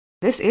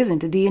This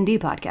isn't a D&D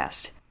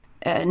podcast.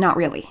 Not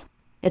really.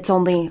 It's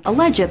only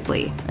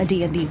allegedly a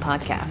D&D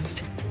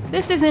podcast.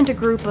 This isn't a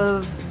group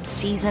of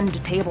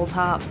seasoned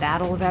tabletop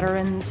battle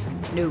veterans.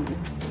 No.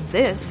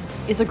 This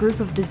is a group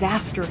of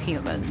disaster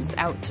humans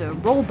out to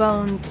roll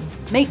bones,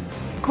 make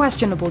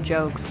questionable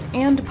jokes,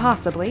 and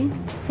possibly,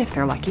 if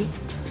they're lucky,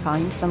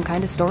 find some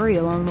kind of story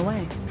along the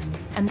way.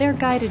 And they're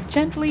guided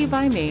gently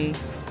by me,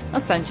 a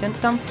sentient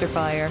dumpster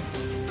fire.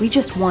 We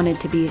just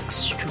wanted to be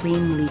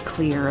extremely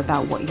clear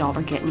about what y'all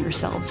are getting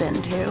yourselves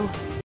into.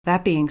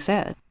 That being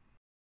said,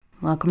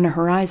 welcome to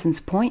Horizons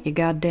Point, you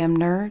goddamn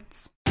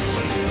nerds.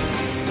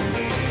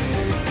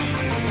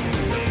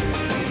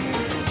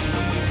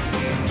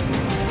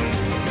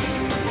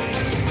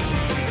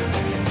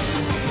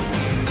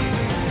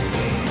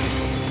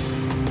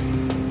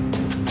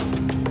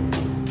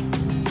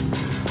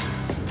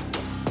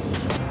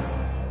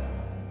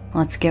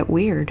 Let's get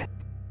weird.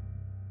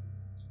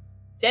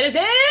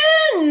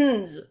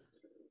 Citizens!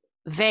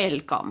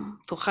 Welcome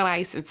to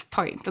Horizons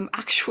Point, an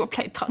actual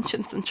play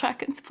Dungeons and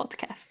Dragons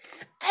podcast.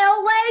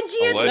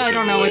 Allegedly. I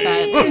don't know what that.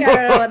 I don't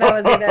know what that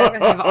was either.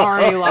 I've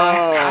already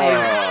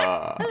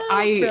lost.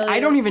 I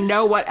don't even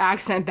know what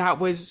accent that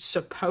was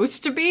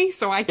supposed to be,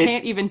 so I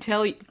can't even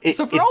tell you.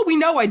 So for all we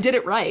know, I did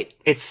it right.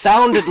 It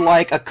sounded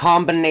like a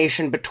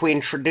combination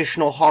between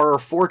traditional horror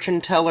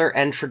fortune teller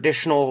and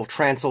traditional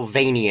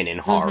Transylvanian in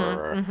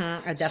horror.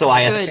 So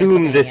I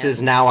assume this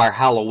is now our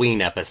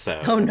Halloween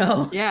episode. Oh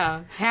no.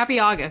 Yeah. Happy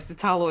August.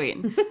 It's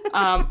Halloween.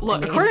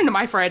 Look, according to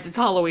my friends, it's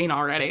Halloween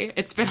already.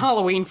 It's been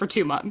Halloween for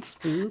 2 months.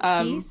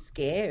 Spooky,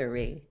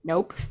 scary.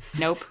 Nope.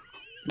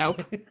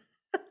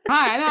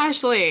 Hi, I'm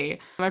Ashley.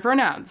 My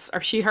pronouns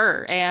are she,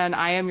 her, and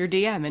I am your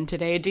DM, and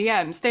today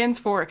DM stands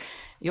for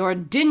your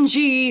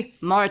dingy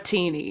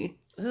martini.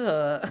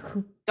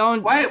 Ugh.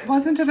 Why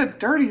wasn't it a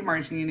dirty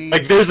martini?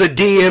 Like there's a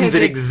DM Because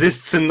that it's-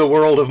 exists in the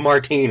world of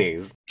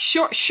martinis.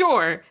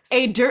 Sure.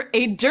 A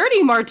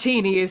dirty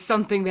martini is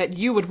something that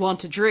you would want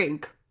to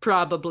drink,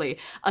 probably.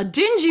 A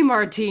dingy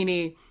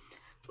martini,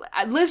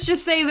 let's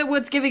just say that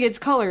what's giving its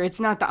color, it's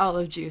not the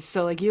olive juice.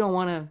 So, like, you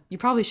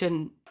probably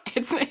shouldn't.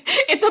 It's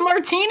a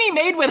martini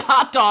made with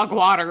hot dog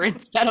water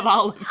instead of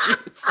olive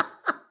juice.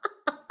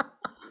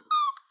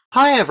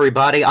 Hi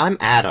everybody, I'm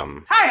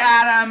Adam. Hi,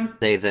 Adam.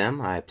 They, them.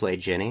 I play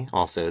Jenny.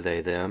 Also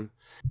they, them.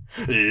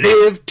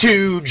 Live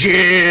to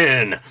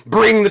gin,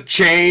 bring the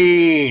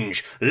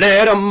change,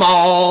 let 'em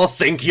all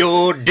think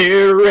you're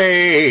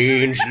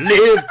deranged.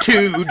 Live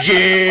to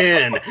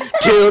gin,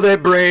 till they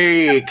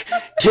break,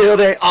 till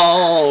they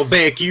all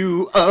bake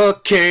you a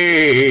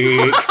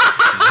cake.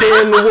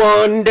 Then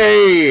one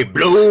day,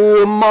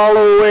 blow 'em all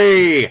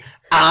away,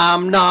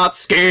 I'm not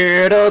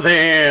scared of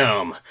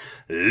them.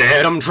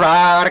 Let 'em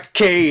try to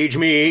cage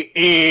me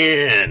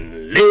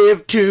in,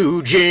 live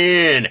to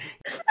gin.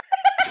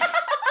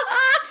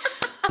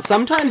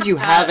 Sometimes you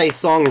have a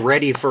song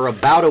ready for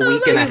about a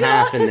week and a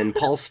half, and then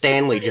Paul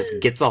Stanley just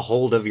gets a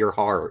hold of your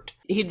heart.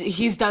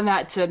 He's done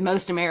that to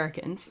most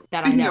Americans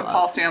that Speaking I know of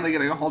Paul Stanley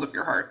getting a hold of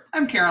your heart,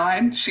 I'm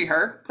Caroline, she,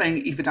 her,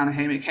 playing Eva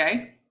Donahue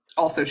McKay.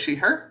 Also she,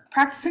 her,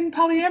 practicing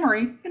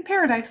polyamory in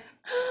paradise.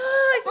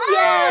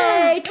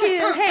 Yay!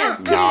 Two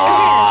hands.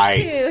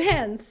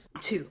 Nice.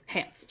 Two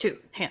hands. Two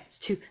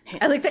hands.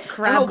 I like that I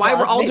crab don't know why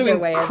we're claws all make their doing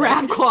way over.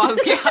 crab claws.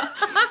 Yeah,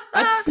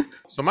 that's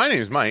So my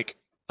name is Mike.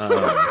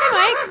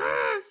 Hi,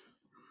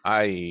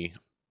 I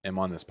am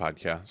on this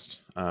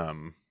podcast.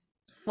 Mike.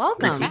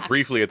 Welcome. Fact.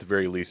 Briefly, at the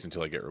very least,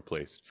 until I get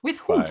replaced with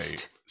by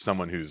Hoomst.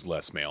 someone who's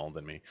less male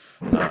than me.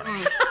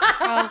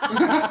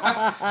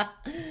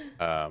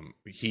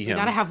 He, You him.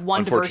 gotta have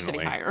one diversity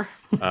unfortunately. hire.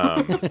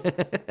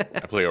 I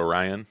play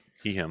Orion.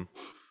 He, him.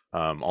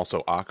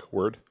 Also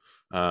awkward.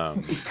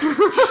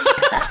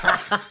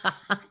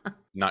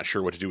 Not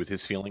sure what to do with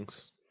his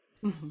feelings.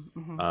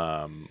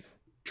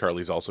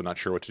 Charlie's also not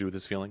sure what to do with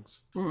his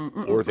feelings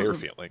or their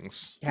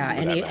feelings. Yeah,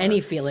 for that matter.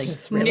 any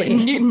feelings,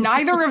 really.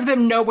 Neither of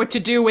them know what to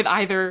do with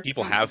either.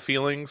 People have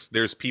feelings.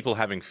 There's people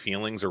having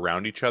feelings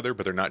around each other,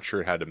 but they're not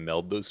sure how to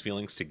meld those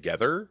feelings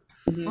together.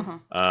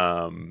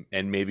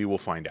 And maybe we'll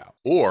find out,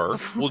 or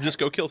we'll just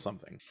go kill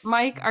something.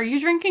 Mike, are you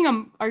drinking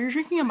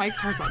a Mike's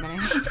hard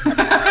lemonade?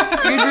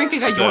 Are you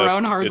drinking your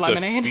own hard it's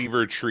lemonade? a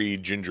Fever Tree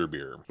ginger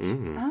beer.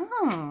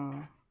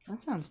 Oh,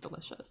 that sounds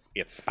delicious.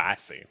 It's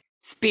spicy.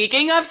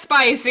 Speaking of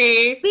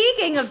spicy,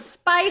 Speaking of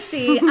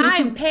spicy,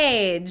 I'm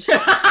Paige.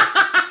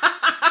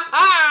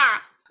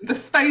 The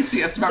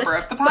spiciest member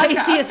of the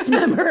Spiciest podcast.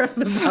 member of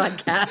the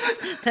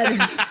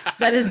podcast.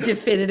 That is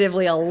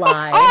definitively a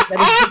lie.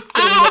 That is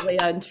definitively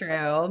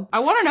untrue. I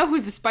want to know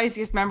who the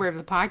spiciest member of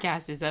the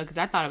podcast is, though, because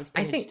I thought it was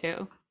Paige think-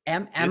 too.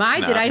 Am It's I?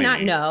 Did not I not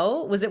me.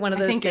 know? Was it one of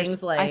those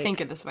things like I think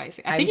you're the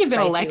spicy. I I'm think you've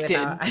been spicy elected.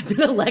 I've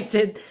been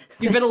elected.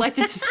 You've been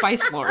elected to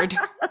Spice Lord.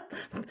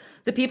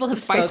 The people have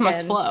Spice spoken.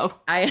 must flow.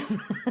 I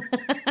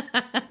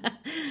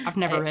I've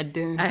never read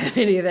Dune. I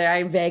haven't either.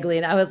 I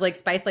vaguely. I was like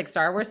spice, like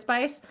Star Wars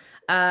spice.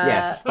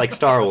 Yes, like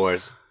Star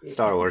Wars.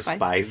 Star Wars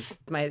Spice.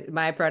 spice.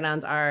 My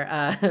pronouns are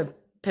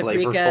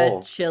paprika,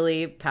 Flavorful.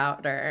 chili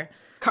powder.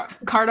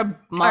 Cardamom.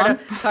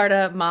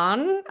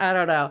 Cardamon. I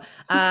don't know.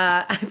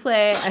 I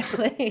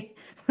play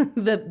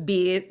the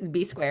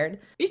B squared.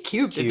 B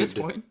cubed at this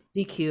point.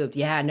 B cubed.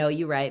 Yeah, no,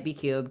 you're right. B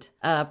cubed.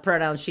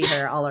 Pronouns she,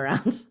 her all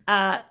around.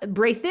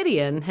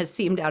 Braithidian has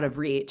seemed out of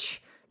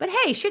reach. But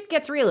hey, shit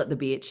gets real at the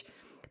beach.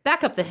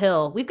 Back up the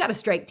hill, we've got a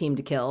strike team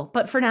to kill.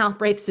 But for now,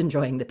 Braith's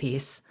enjoying the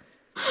peace.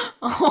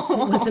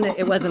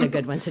 It wasn't a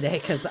good one today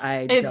because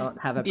I don't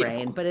have a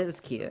brain, but it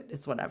was cute.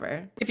 It's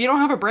whatever. If you don't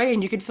have a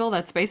brain, you can fill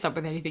that space up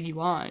with anything you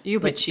want. You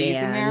can put cheese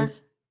in there.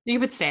 You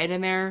can put sand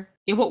in there.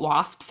 You can put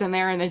wasps in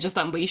there and then just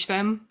unleash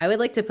them. I would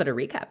like to put a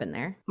recap in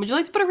there. Would you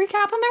like to put a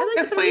recap in there? I'd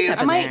like to put a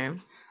recap in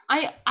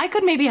there. I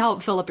could maybe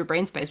help fill up your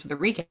brain space with a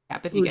recap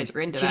if you guys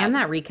are into that. Jam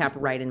that recap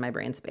right in my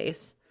brain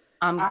space.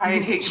 I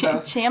hate you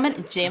both. Jam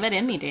it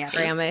in me, Dan.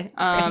 Ram it.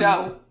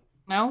 No.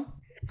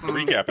 The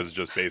recap is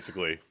just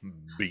basically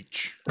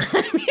beach.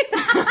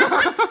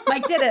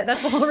 Mike did it.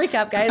 That's the whole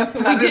recap, guys.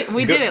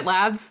 We did it,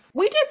 lads.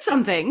 We did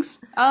some things.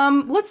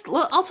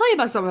 I'll tell you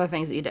about some of the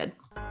things that you did.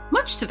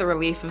 Much to the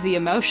relief of the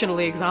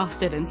emotionally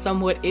exhausted and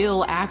somewhat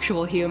ill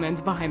actual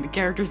humans behind the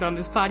characters on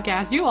this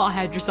podcast, you all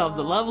had yourselves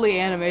a lovely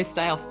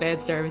anime-style fan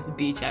service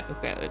beach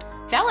episode.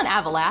 Fallon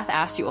Avalath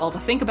asked you all to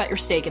think about your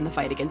stake in the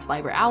fight against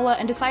Liber Aula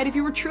and decide if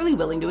you were truly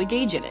willing to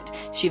engage in it.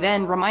 She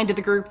then reminded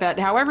the group that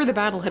however the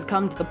battle had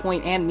come to the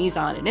point and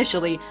Mizan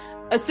initially,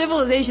 a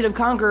civilization of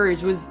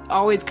conquerors was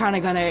always kind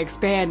of going to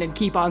expand and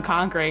keep on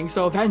conquering,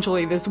 so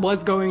eventually this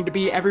was going to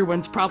be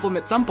everyone's problem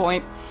at some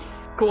point.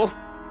 Cool.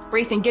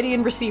 Braith and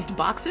Gideon received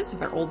boxes of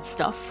their old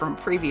stuff from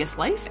previous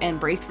life, and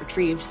Braith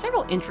retrieved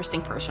several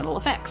interesting personal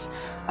effects.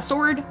 A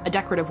sword, a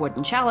decorative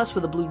wooden chalice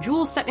with a blue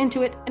jewel set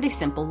into it, and a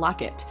simple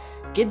locket.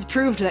 Gids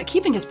proved that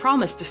keeping his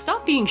promise to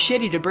stop being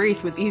shitty to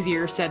Braith was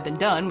easier said than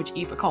done, which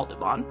Aoife called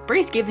him on.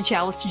 Braith gave the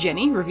chalice to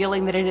Jenny,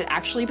 revealing that it had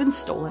actually been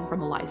stolen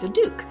from Eliza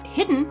Duke.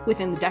 Hidden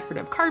within the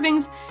decorative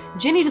carvings,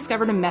 Jenny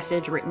discovered a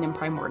message written in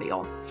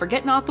Primordial.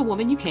 Forget not the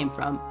woman you came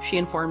from, she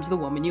informs the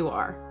woman you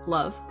are.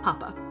 Love,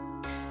 Papa.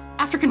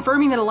 After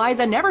confirming that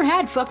Eliza never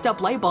had fucked up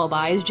lightbulb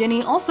eyes,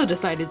 Jenny also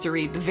decided to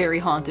read the very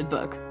haunted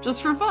book,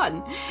 just for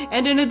fun.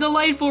 And in a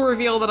delightful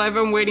reveal that I've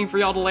been waiting for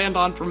y'all to land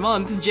on for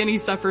months, Jenny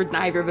suffered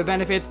neither the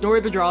benefits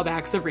nor the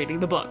drawbacks of reading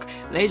the book.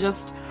 They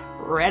just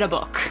read a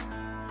book.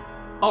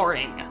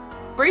 Boring.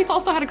 Braith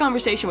also had a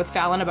conversation with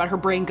Fallon about her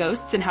brain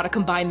ghosts and how to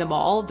combine them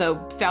all, though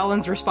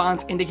Fallon's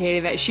response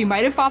indicated that she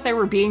might have thought they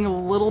were being a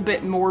little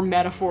bit more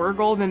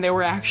metaphorical than they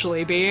were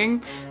actually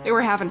being. They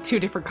were having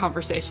two different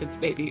conversations,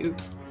 maybe,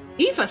 oops.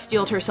 Aoife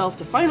steeled herself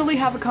to finally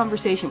have a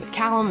conversation with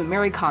Callum and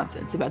Mary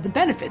Constance about the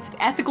benefits of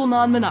ethical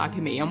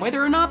non-monogamy and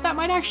whether or not that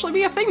might actually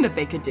be a thing that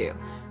they could do.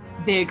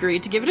 They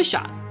agreed to give it a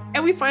shot,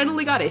 and we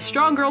finally got a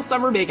strong girl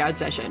summer makeout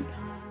session.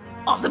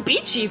 On the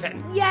beach,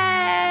 even! Yay!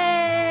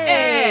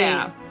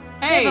 Yeah!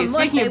 Hey, give them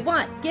what they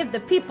want. Give the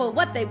people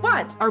what they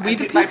want. Are we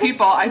the people? By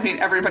people, I mean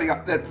everybody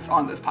that's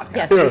on this podcast.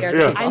 Yes, we are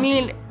the people. I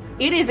mean,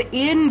 it is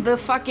in the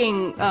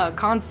fucking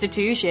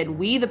Constitution.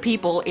 We, the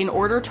people, in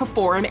order to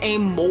form a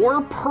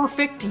more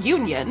perfect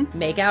union,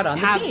 make out on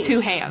the beach. Have two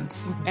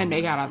hands and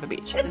make out on the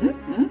beach.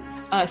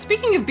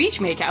 Speaking of beach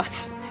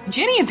makeouts,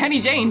 Ginny and Penny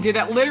Jane do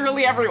that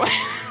literally everywhere.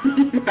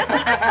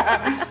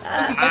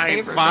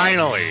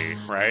 Finally,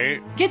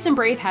 right? Gids and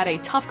Braith had a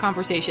tough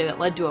conversation that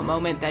led to a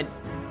moment that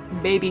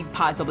maybe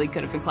possibly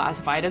could have been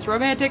classified as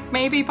romantic,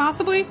 maybe,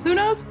 possibly, who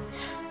knows?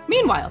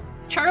 Meanwhile,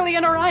 Charlie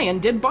and Orion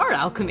did bar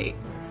alchemy,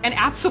 and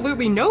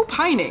absolutely no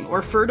pining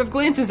or furtive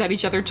glances at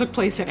each other took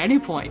place at any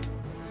point.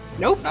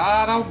 Nope.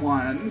 Not a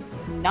one.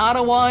 Not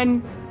a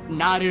one.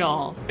 Not at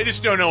all. They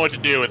just don't know what to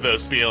do with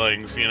those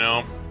feelings, you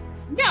know?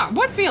 Yeah,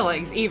 what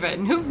feelings,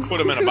 even? Put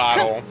them in a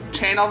bottle.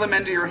 Channel them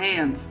into your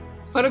hands.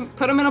 Put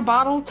them in a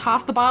bottle,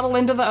 toss the bottle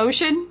into the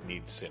ocean.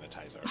 Need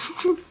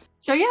sanitizer.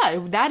 So yeah,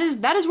 that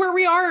is where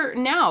we are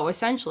now.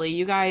 Essentially,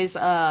 you guys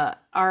are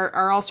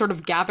all sort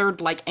of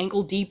gathered like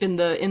ankle deep in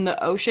the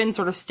ocean,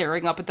 sort of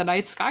staring up at the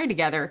night sky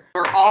together.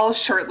 We're all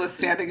shirtless,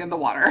 standing in the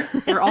water.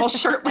 You're all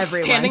shirtless,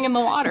 standing in the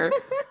water.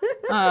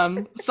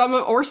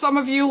 Some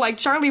of you, like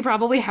Charlie,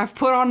 probably have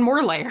put on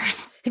more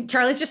layers.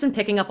 Charlie's just been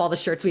picking up all the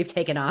shirts we've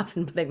taken off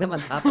and putting them on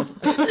top of.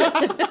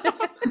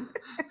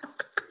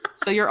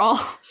 So you're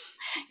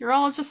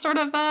all just sort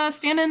of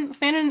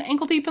standing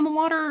ankle deep in the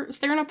water,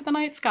 staring up at the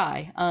night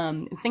sky.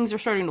 Things are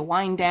starting to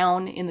wind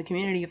down in the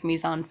community of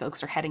Mizan.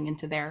 Folks are heading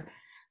into their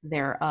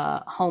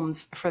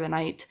homes for the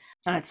night.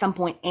 And at some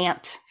point,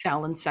 Ant,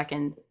 Fallon's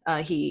second,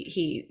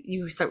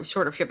 you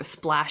sort of hear the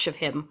splash of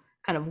him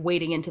kind of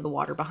wading into the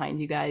water behind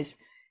you guys.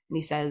 And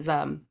he says,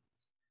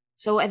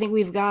 so I think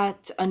we've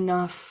got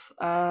enough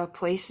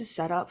places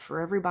set up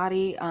for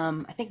everybody.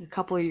 I think a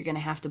couple of you are going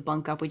to have to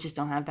bunk up. We just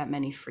don't have that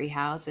many free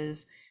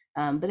houses.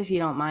 But if you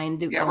don't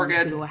mind,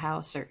 going to a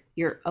house, or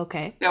you're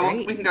okay. Yeah,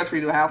 we can go 3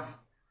 to a house.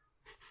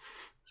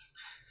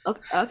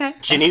 Okay.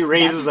 Ginny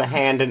raises a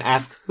hand and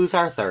asks, "Who's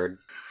our third?"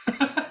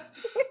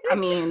 I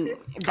mean,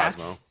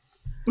 that's.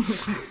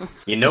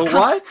 You know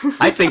what?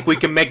 I think we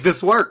can make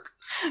this work.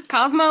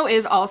 Cosmo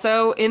is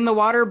also in the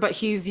water, but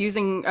he's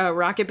using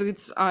rocket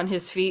boots on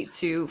his feet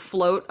to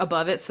float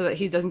above it so that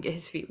he doesn't get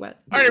his feet wet.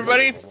 All right,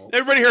 everybody.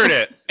 Everybody heard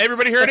it.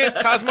 Everybody heard it.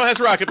 Cosmo has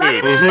rocket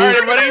boots. All right,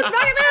 everybody.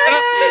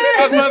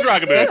 Cosmo has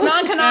rocket boots. It's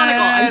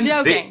non-canonical. I'm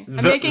joking.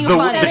 I'm making the,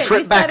 fun of the it.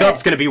 trip back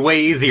up's going to be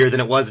way easier than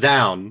it was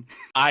down.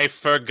 I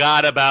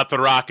forgot about the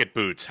rocket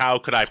boots. How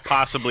could I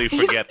possibly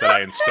forget that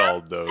I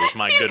installed those?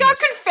 My He's goodness. got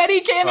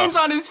confetti cannons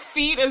on his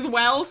feet as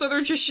well, so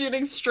they're just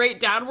shooting straight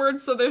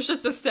downwards, so there's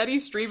just a steady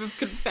stream of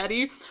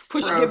confetti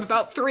pushing him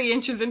about 3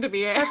 inches into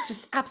the air. That's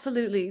just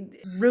absolutely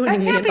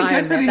ruining the That can't be good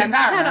environment. for the That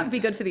environment. cannot be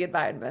good for the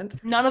environment.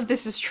 None of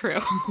this is true.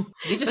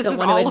 You just This don't is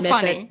want to all admit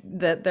funny.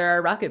 that there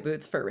are rocket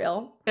boots for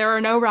real. There are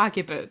no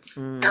rocket boots.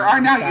 There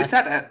are now, you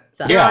said it.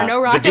 So, There are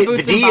no rocket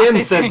boots The in DM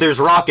Boss said Racing. there's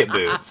rocket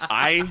boots.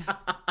 I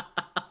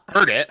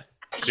heard it.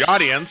 The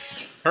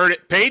audience heard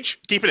it. Paige,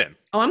 keep it in.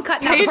 Oh, I'm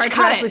cutting out the Paige, parts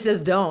cut where it. Ashley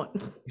says don't.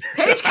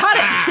 Paige, cut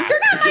it! You're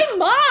not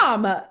my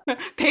mom!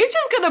 Paige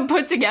is gonna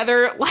put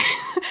together,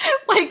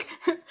 like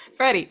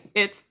Freddie,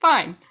 it's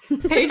fine.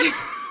 Paige...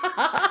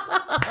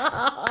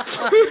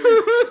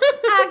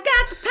 I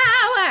got the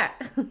power!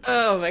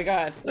 Oh my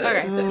god.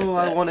 Okay. Oh,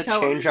 I want to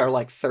So- change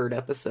our third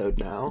episode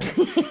now.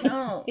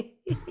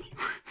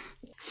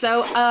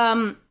 So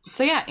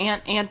yeah,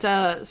 Aunt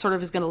sort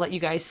of is going to let you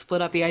guys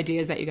split up. The idea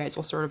is that you guys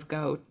will sort of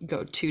go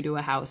to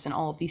a house, and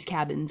all of these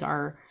cabins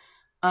are,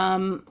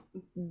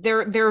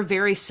 they're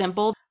very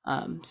simple.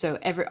 So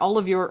all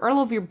of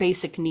your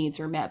basic needs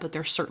are met, but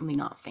they're certainly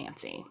not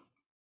fancy.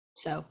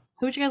 So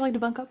who would you guys like to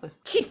bunk up with?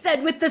 She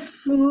said with the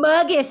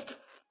smuggest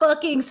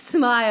fucking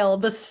smile,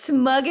 the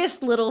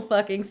smuggest little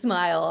fucking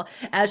smile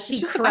as she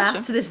just a crafts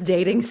question. this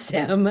dating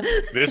sim.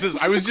 This is,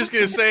 I was just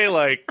going to say,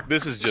 like,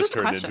 this is just a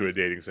turned question. into a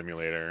dating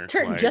simulator.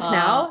 Turn Like, just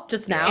now?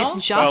 Just now? It's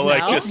just well, like,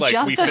 now. just like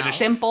Just we a finished,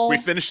 simple. we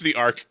finished the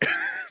arc.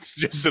 It's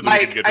just so that we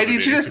can Mike, get to I the need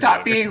you dating to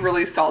stop simulator. being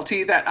really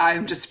salty that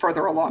I'm just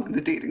further along in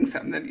the dating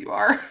sim than you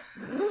are.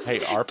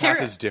 Hey, our path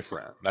is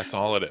different. That's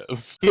all it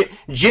is.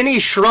 Ginny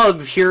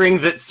shrugs, hearing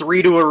that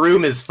 3 to a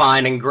room is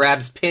fine, and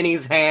grabs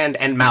Penny's hand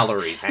and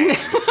Mallory's hand.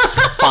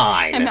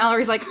 Fine. And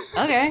Mallory's like,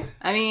 okay.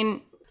 I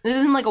mean, this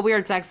isn't like a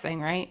weird sex thing,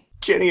 right?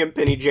 Jenny and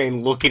Penny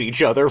Jane look at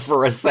each other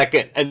for a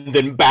second and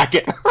then back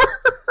at her.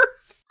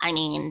 I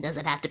mean, does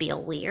it have to be a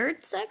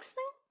weird sex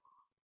thing?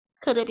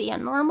 Could it be a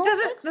normal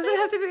Does sex it thing?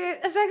 have to be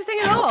a sex thing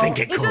at I don't all? think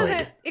it could.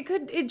 doesn't. It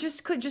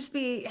could just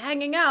be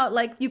hanging out.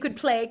 Like you could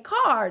play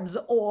cards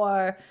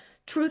or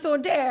truth or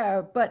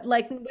dare, but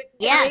like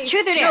Yeah,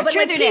 truth or dare, No, but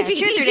truth like or dare,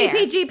 PG, truth or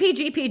PG,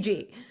 dare.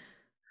 PG.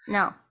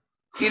 No.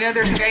 You know,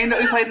 there's a game that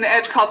we played in the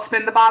Edge called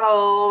Spin the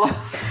Bottle.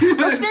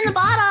 Let's spin the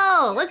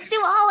bottle. Let's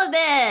do all of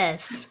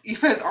this.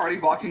 Aoife is already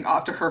walking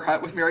off to her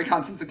hut with Mary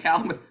Constance and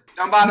Callum with,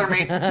 don't bother me.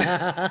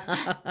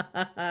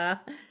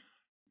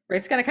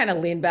 Rate's gonna kind of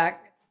lean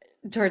back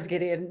towards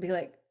Gideon and be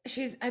like,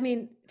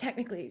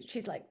 technically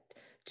she's like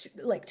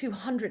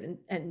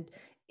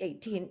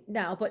 218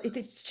 now, but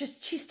it's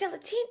just she's still a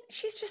teen.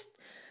 She's just.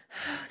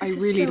 I This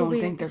is really so don't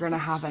weird. think they're This going to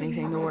is have so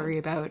anything to hard. worry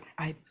about.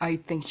 I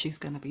think she's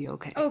going to be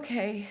okay.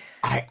 Okay.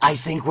 I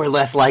think we're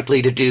less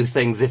likely to do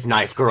things if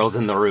Knife Girl's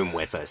in the room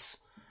with us.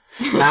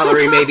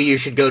 Mallory, maybe you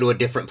should go to a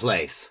different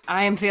place.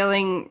 I am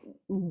feeling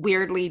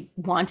weirdly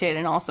wanted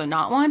and also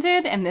not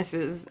wanted, and this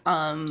is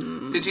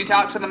Did you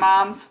talk to the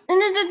moms?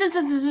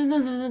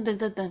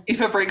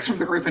 Aoife breaks from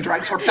the group and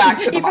drags her back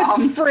to the Aoife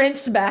moms.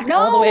 sprints back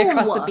all the way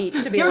across the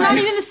beach to be You're like, not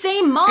even the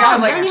same moms. Yeah,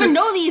 like, I don't even just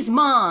know these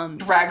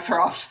moms. Drags her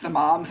off to the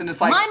moms and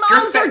is like, My "You're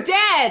moms are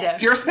dead.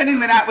 You're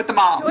spending the night with the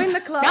moms. join the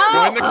club. No.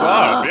 Join the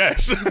club,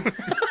 yes.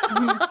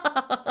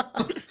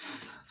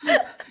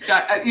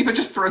 Yeah, Aoife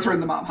just throws her in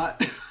the mom hut.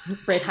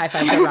 Wraith high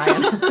fives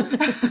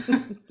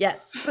Orion.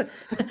 Yes.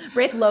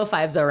 Wraith low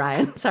fives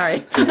Orion.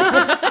 Sorry.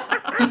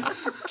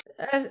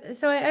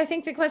 So I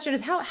think the question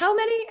is how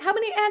many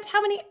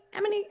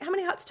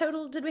huts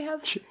total did we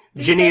have?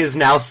 Ginny is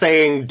now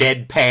saying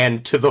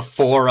deadpan to the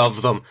 4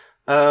 of them.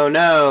 Oh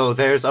no,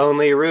 there's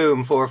only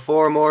room for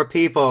 4 more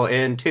people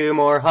in 2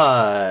 more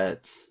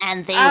huts.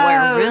 And they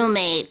Oh, were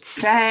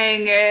roommates.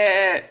 Dang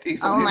it. Aoife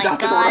Oh moves my out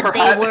the door of god, her they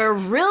hut. were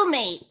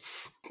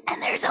roommates. And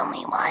there's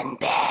only one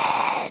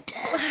bed.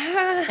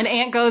 And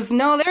Aunt goes,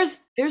 no,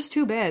 there's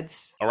 2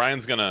 beds.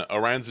 Orion's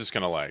just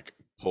gonna like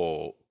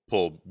pull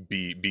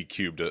B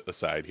cubed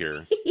aside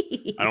here.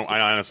 I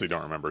honestly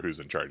don't remember who's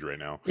in charge right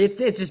now. It's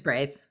just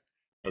Braith.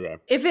 Okay.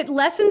 If it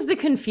lessens the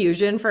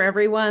confusion for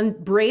everyone,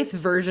 Braith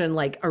version,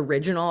 like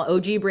original,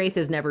 OG Braith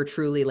is never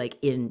truly like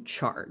in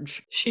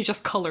charge. She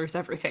just colors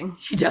everything.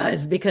 She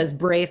does, because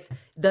Braith,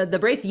 the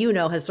Braith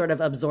has sort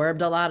of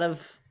absorbed a lot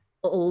of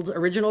old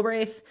original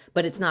Braith,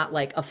 but it's not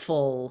like a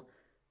full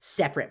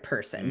separate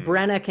person.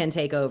 Brenna can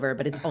take over,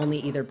 but it's only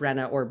either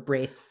Brenna or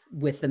Braith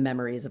with the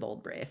memories of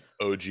old Braith.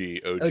 OG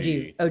OG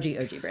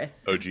Braith.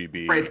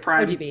 OGB. Wraith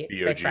Prime. OGB.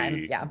 Braith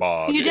Prime. Yeah.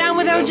 Bog. You down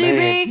with Yeah, OGB?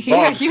 man.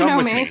 Yeah, Bog, you come know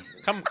with me.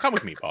 Come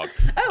with me, Bog.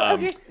 Oh,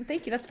 okay.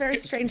 Thank you. That's very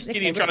strange.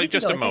 Gideon, nickname, but Charlie, we can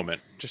just go a with it.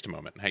 moment. Just a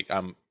moment. Hey,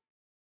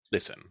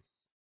 listen.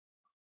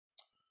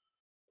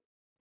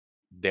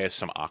 There's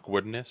some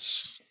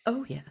awkwardness.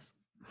 Oh, yes.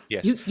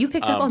 Yes. You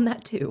picked up on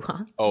that too,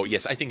 huh? Oh,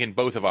 yes. I think in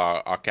both of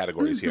our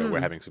categories here, we're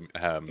Mm-hmm.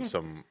 having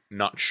some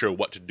not sure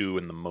what to do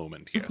in the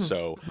moment here. Mm-hmm.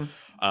 So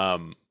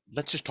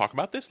let's just talk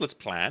about this. Let's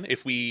plan.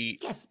 If we,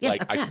 Yes,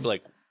 like, a plan. I feel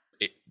like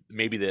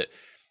maybe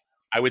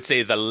I would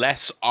say the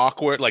less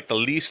awkward, like the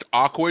least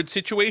awkward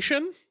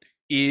situation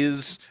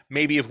is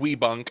maybe if we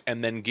bunk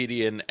and then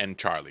Gideon and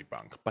Charlie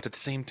bunk. But at the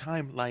same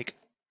time, like,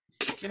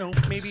 you know,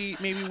 maybe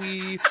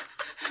we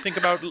think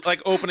about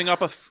like opening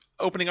up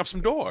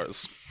some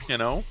doors, you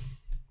know?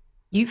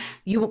 You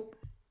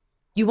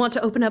want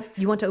to open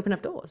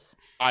up doors.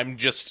 I'm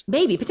just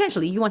Maybe,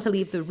 potentially, you want to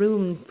leave the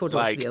room for doors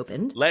like, to be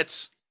opened.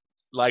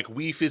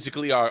 we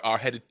physically are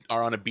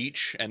on a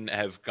beach and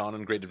have gone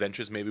on great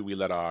adventures. Maybe we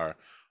let our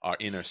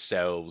inner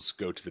selves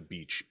go to the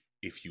beach,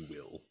 if you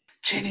will.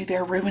 Ginny,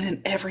 they're ruining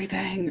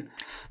everything.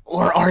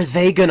 Or are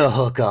they gonna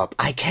hook up?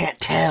 I can't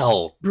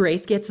tell.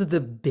 Braith gets the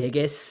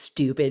biggest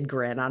stupid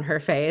grin on her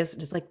face.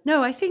 Just like,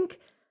 no, I think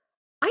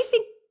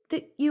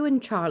that you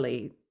and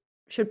Charlie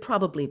should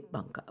probably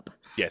bunk up.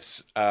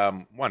 Yes. I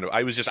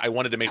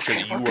wanted to make sure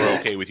that you were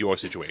okay with your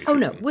situation. Oh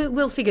no,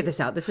 we'll figure this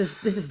out. This is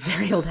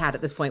very old hat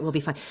at this point. We'll be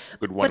fine.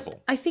 Good,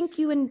 wonderful. But I think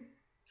you and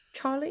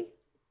Charlie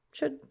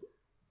should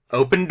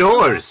Open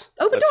doors.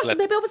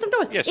 maybe open some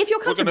doors. Yes, if you're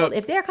we're comfortable, gonna-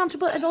 if they're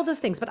comfortable and all those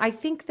things. But I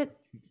think that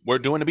We're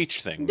doing a beach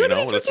thing, do you the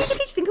know? beach, do the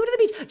beach thing, go to the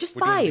beach. Just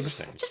We're doing a vibe. beach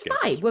thing, Just yes.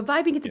 vibe. We're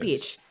vibing at the Yes.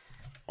 beach.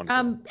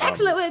 Wonderful.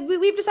 Excellent.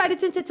 We've decided,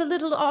 since it's a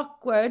little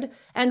awkward,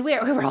 and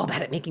we're all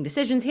bad at making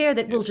decisions here,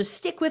 that we'll just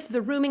stick with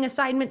the rooming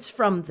assignments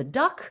from the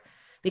Duck,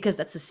 because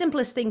that's the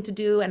simplest thing to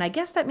do. And I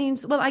guess that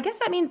means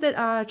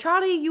that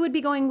Charlie, you would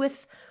be going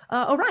with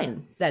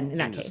Orion then, in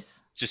that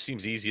case. Just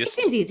seems easiest.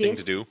 It seems thing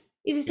easiest. to do.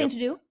 Easiest thing to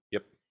do.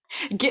 Yep.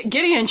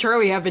 Gideon and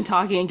Charlie have been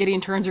talking, and Gideon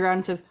turns around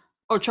and says,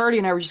 "Oh, Charlie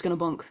and I were just gonna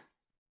bunk."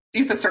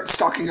 Aoife starts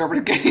stalking over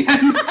to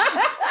Gideon.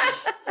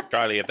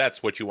 Charlie, if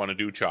that's what you want to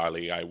do,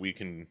 Charlie, we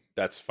can.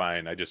 That's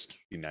fine. I just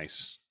be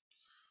nice.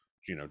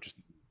 You know, just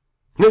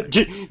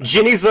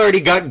Ginny's already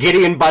got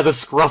Gideon by the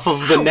scruff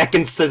of the neck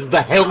and says,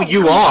 "The hell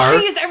you Why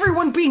are! is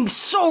everyone being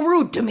so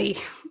rude to me?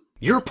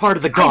 You're part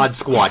of the God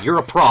Squad. You're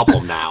a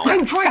problem now."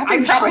 I'm trying. Stop I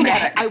being was trying to.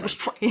 problematic. I was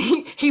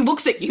trying. He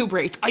looks at you,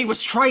 Braith. I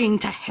was trying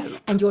to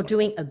help. And you're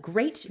doing a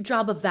great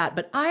job of that.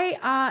 But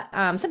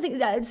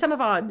some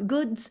of our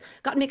goods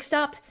got mixed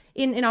up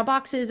in our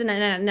boxes, and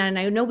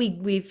I know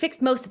we fixed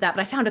most of that,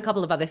 but I found a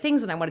couple of other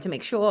things, and I wanted to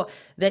make sure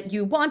that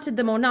you wanted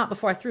them or not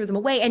before I threw them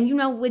away. And you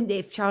know,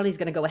 if Charlie's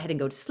going to go ahead and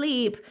go to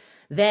sleep,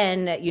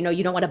 then you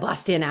don't want to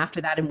bust in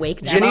after that and wake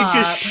them Ginny up.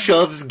 just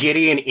shoves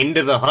Gideon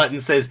into the hut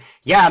and says,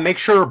 "Yeah, make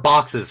sure her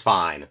box is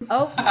fine."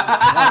 Oh, my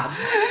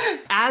God.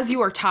 As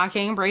you are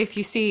talking, Braith,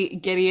 you see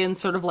Gideon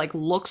sort of like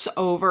looks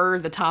over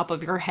the top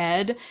of your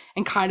head,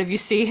 and kind of you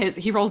see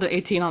he rolled an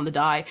 18 on the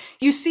die.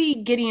 You see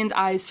Gideon's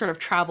eyes sort of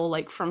travel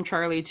like from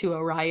Charlie to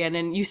Orion,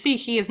 and you see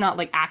he is not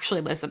like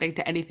actually listening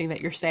to anything that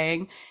you're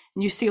saying.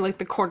 And you see like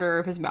the corner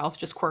of his mouth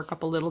just quirk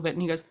up a little bit,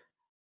 and he goes,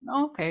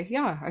 "Oh, okay,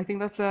 yeah, I think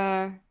that's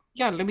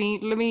yeah, let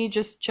me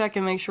just check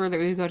and make sure that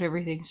we've got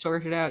everything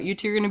sorted out. You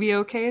two are gonna be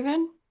okay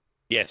then?"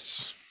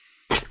 yes.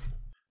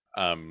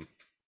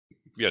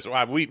 Yes.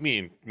 Well,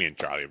 me and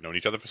Charlie have known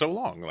each other for so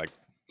long. Like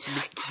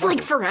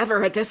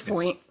Forever at this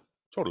point.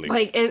 totally.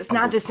 Like, it's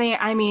not the same.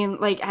 I mean,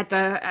 like at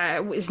the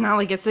it's not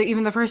like it's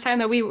even the first time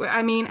that you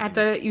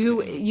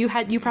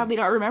probably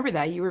don't remember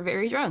that you were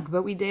very drunk,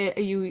 but we did.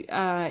 You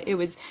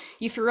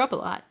threw up a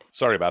lot.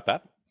 Sorry about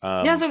that.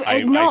 Yeah, so I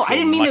I feel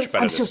didn't mean much to.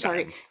 better I'm so this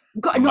sorry. time.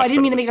 No, I much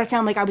didn't mean to better make this that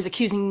sound like I was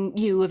accusing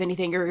you of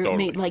anything or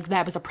Totally. like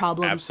that was a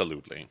problem.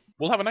 Absolutely.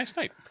 We'll have a nice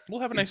night.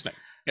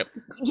 Yep.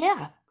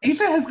 Yeah. Aoife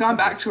has gone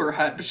back to her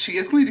hut, but she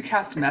is going to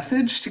cast a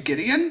message to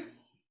Gideon.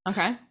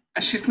 Okay.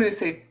 And she's going to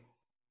say,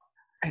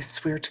 "I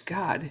swear to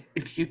God,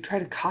 if you try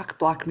to cock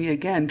block me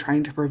again,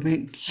 trying to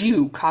prevent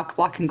you cock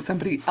blocking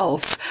somebody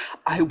else,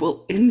 I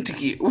will end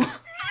you."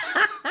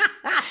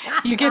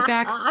 You get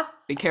back.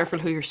 Be careful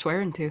who you're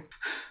swearing to.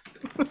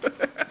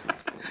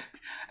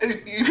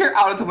 You hear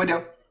out of the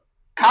window,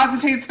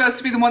 "Constantine's supposed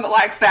to be the one that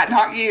likes that,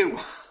 not you."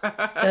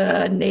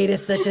 Nate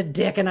is such a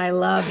dick, and I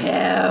love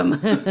him.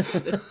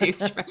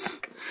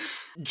 Douchebag.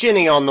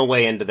 Ginny, on the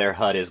way into their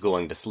hut, is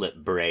going to slip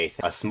Braith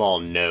a small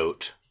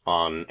note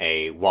on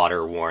a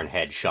water-worn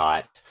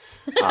headshot.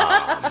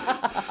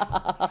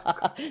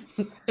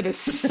 It is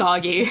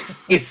soggy.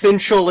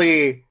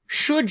 Essentially,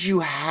 should you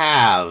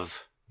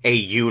have a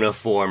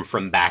uniform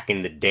from back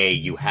in the day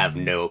you have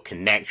no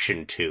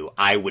connection to,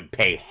 I would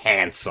pay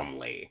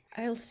handsomely.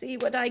 I'll see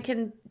what I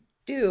can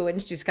do.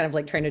 And she's kind of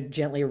like trying to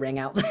gently wring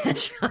out the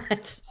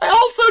headshot. I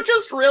also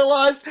just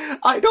realized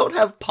I don't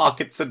have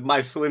pockets in my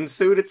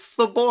swimsuit. It's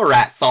the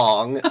Borat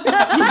thong.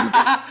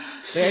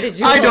 Where did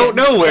you? I don't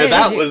know where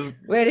that was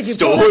Where did you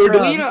stored. pull it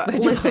from? You know,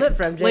 Where'd you pull it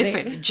from, Jenny?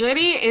 Listen,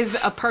 Jenny is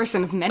a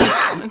person of many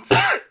talents.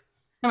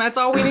 And that's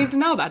all we need to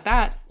know about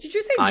that. Did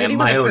you say I Jenny am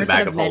was my a own person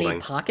bag of of many holding.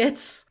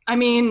 pockets? I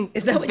mean,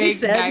 Is that what you big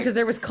said? bag- Because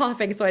there was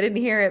coughing, so I didn't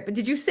hear it. But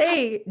did you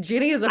say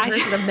Jenny is a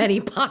person of many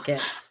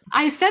pockets?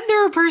 I said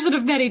they're a person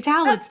of many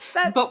talents,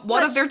 That's but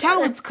one of much their better.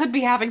 talents could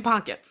be having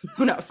pockets.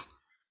 Who knows?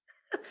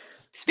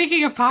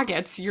 Speaking of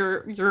pockets,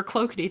 your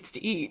cloak needs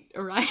to eat,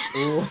 Orion.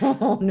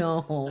 Oh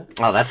no.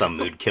 Oh, that's a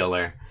mood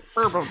killer.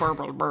 Burble,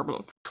 burble,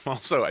 burble.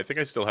 Also, I think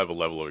I still have a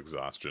level of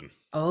exhaustion.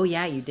 Oh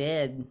yeah, you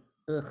did.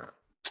 Ugh.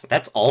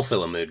 That's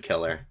also a mood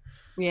killer.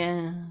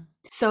 Yeah.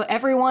 So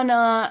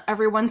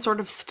everyone sort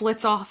of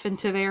splits off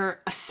into their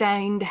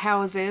assigned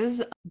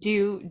houses.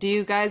 Do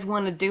you guys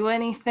want to do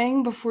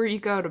anything before you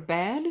go to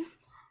bed?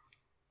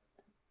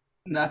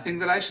 Nothing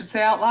that I should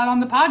say out loud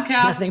on the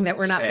podcast. Nothing that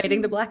we're not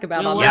fading to black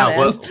about on Yeah,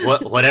 that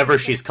end. whatever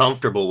she's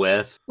comfortable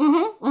with.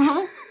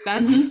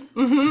 That's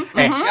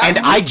And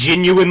I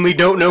genuinely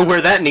don't know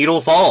where that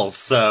needle falls,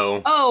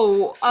 so...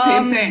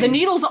 Same. The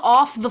needle's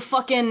off the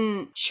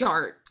fucking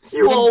chart.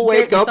 You all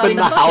wake up and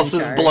the house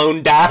is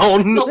blown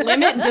down. The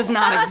limit does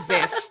not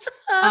exist.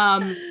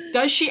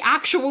 Does she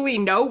actually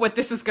know what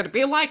this is going to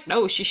be like?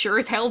 No, she sure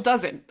as hell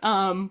doesn't.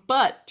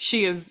 But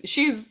she's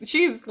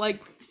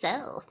like,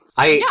 So,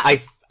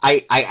 yes.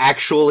 I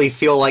actually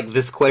feel like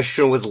this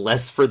question was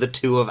less for the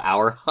two of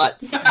our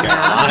huts.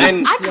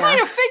 Caroline. I kind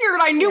of figured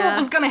I knew what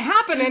was going to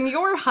happen in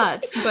your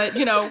huts, but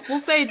we'll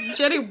say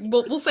Jenny,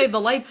 we'll say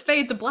the lights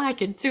fade to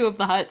black in two of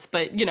the huts,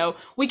 but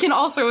we can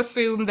also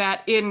assume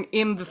that in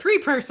the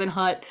 3-person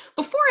hut,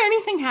 before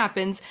anything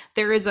happens,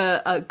 there is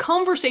a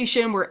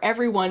conversation where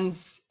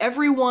everyone's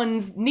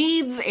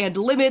needs and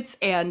limits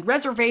and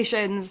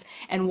reservations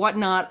and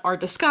whatnot are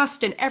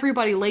discussed, and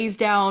everybody lays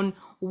down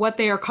what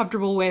they are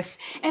comfortable with,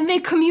 and they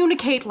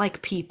communicate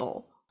like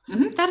people.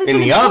 That is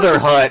In the other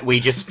hut, we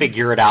just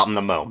figure it out in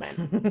the moment.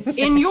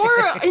 in your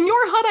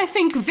hut, I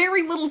think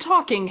very little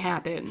talking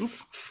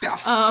happens. Yeah.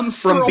 For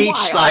From a while.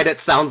 beachside, it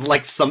sounds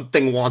like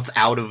something wants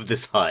out of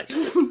this hut.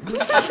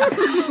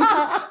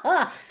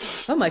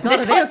 Oh my god,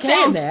 This are they hut okay in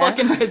sounds there?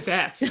 fucking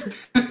possessed.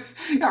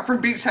 Yeah,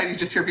 from beachside, you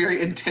just hear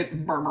very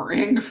intent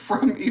murmuring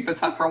from Eva's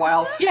hut for a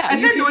while. Yeah,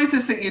 and you then hear-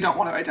 noises that you don't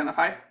want to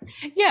identify.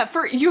 Yeah,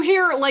 you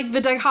hear like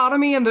the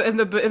dichotomy in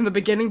the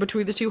beginning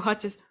between the two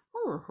huts is,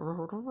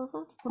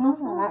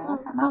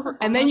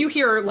 and then you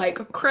hear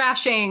like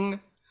crashing.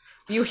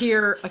 You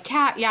hear a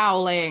cat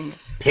yowling.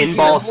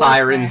 Pinball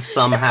sirens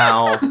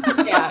somehow.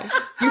 Yeah,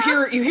 you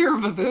hear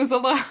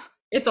Vuvuzela.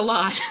 It's a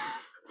lot.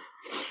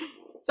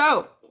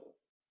 So,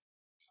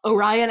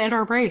 Orion and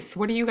Arbraith,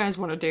 what do you guys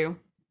want to do?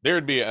 There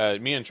would be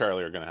me and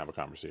Charlie are going to have a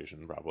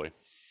conversation probably.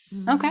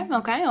 Okay.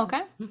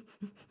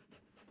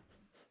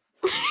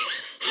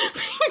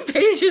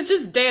 Paige is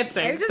just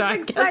dancing. I'm just so I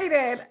guess-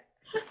 excited.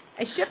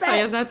 I ship I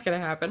it. guess that's gonna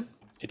happen.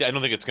 I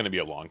don't think it's going to be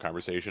a long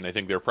conversation. I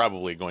think they're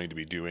probably going to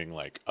be doing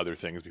like other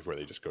things before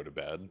they just go to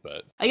bed.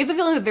 But I get the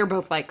feeling that they're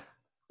both like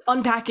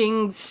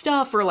unpacking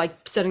stuff or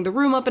like setting the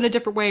room up in a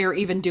different way or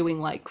even doing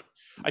like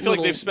I feel like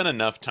little- they've spent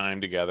enough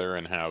time together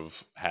and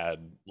have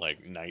had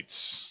like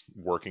nights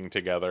working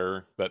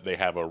together that they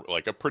have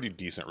a pretty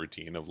decent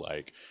routine of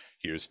like,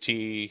 here's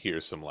tea,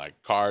 here's some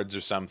like cards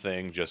or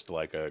something, just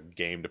like a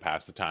game to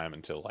pass the time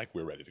until like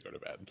we're ready to go to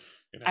bed.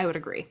 I would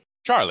agree.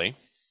 Charlie,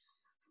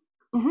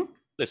 Mhm.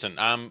 listen,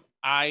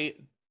 I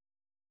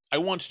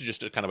want to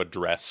just kind of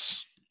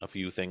address a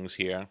few things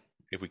here,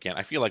 if we can.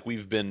 I feel like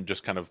we've been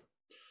just kind of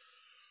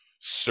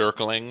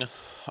circling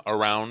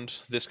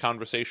around this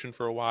conversation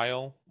for a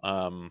while.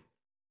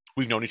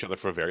 We've known each other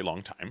for a very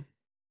long time.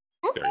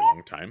 Very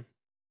long time.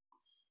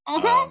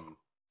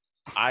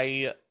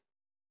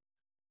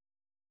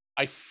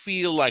 I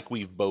feel like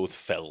we've both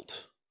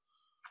felt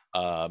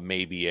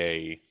maybe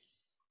a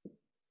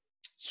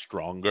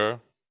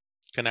stronger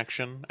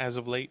connection as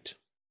of late.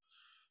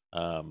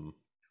 I'm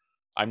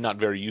not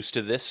very used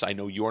to this. I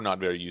know you're not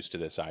very used to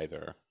this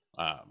either.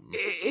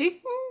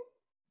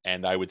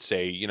 And I would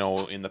say,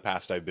 in the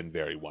past, I've been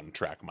very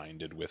one-track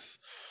minded with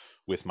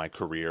my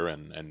career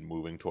and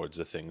moving towards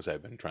the things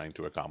I've been trying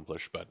to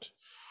accomplish. But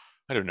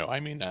I don't know. I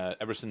mean,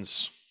 ever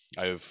since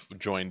I've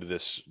joined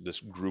this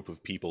group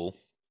of people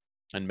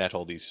and met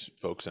all these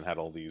folks and had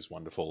all these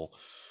wonderful,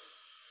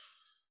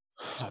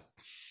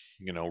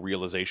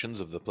 realizations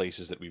of the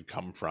places that we've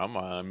come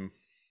from,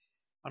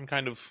 I'm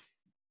kind of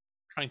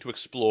trying to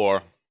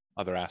explore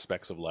other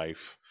aspects of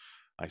life,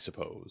 I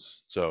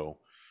suppose. So,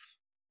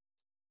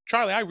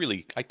 Charlie,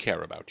 I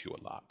care about you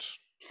a lot.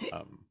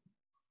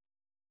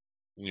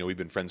 We've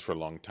been friends for a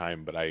long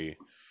time, but I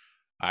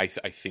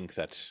think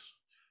that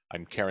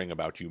I'm caring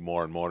about you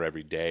more and more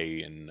every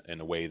day in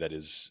a way that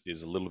is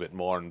a little bit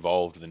more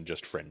involved than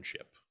just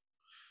friendship.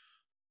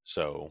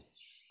 So,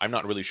 I'm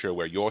not really sure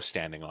where you're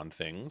standing on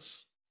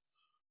things,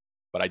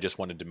 but I just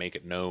wanted to make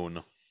it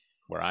known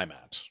where I'm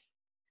at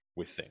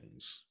with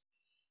things.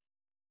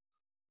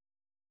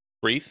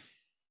 Breathe.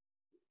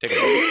 Take a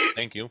breath.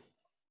 Thank you.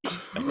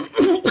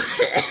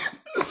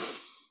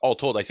 All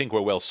told, I think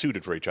we're well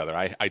suited for each other.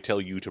 I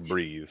tell you to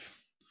breathe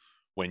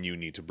when you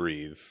need to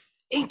breathe.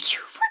 Thank you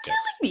for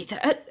telling me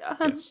that.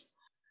 Yes.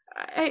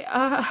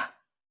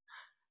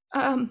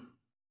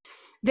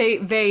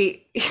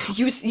 They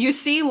you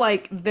see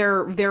like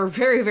their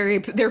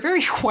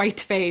very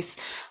white face.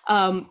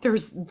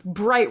 There's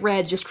bright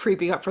red just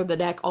creeping up from the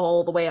neck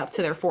all the way up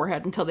to their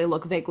forehead until they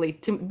look vaguely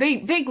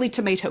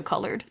tomato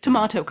colored,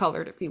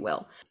 if you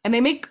will. And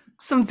they make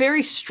some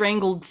very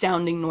strangled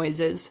sounding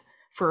noises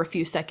for a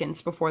few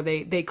seconds before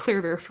they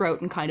clear their throat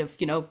and kind of,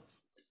 you know,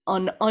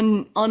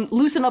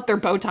 loosen up their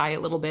bow tie a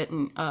little bit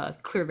and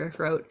clear their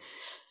throat.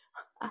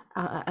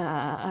 I've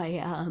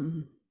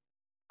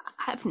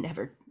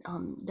never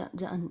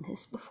done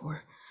this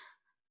before.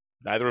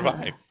 Neither have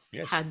I.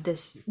 Yes. Had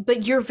this,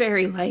 but you're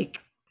very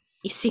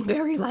you seem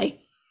very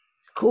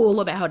cool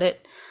about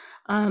it.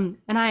 And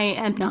I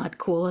am not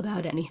cool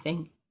about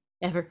anything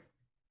ever.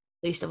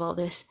 Least of all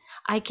this.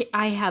 I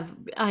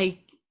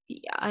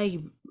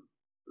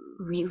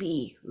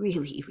really,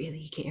 really,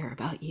 really care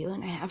about you,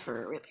 and I have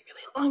for a really,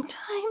 really long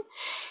time.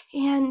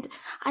 And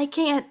I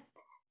can't.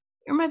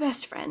 You're my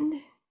best friend.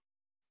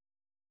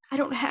 I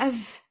don't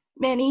have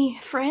many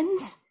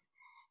friends.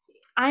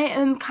 I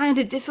am kind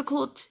of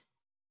difficult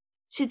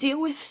to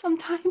deal with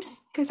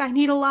sometimes because I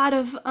need a lot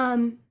of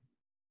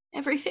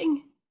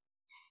everything.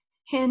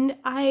 And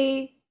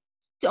I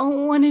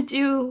don't want to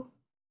do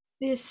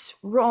this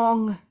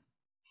wrong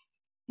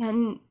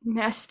and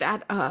mess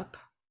that up.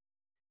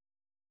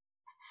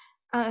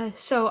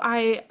 So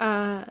I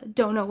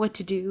don't know what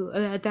to do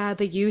about that,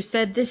 but you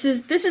said this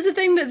is the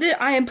thing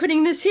that I am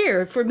putting this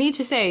here for me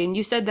to say, and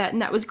you said that,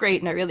 and that was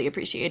great, and I really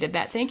appreciated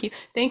that. Thank you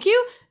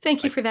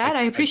for that.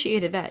 I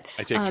appreciated that.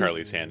 I take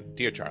Charlie's hand.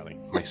 Dear Charlie,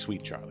 my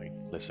sweet Charlie,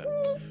 listen,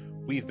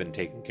 we've been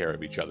taking care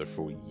of each other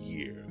for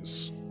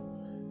years.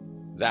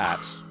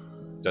 That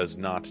does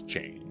not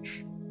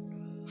change.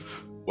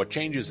 What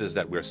changes is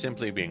that we're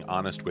simply being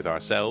honest with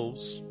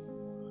ourselves,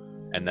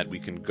 and that we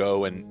can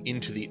go and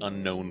into the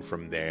unknown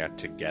from there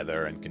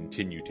together and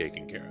continue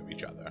taking care of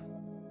each other.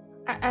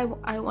 I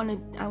want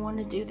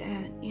to do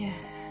that.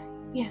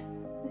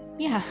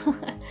 Yeah.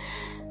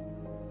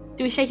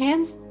 Do we shake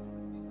hands?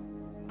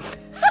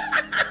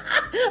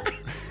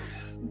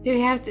 Do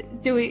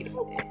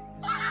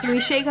we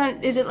shake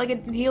on? Is it like a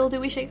deal?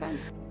 Do we shake on?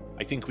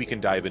 I think we can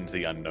dive into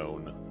the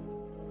unknown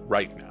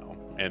right now.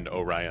 And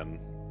Orion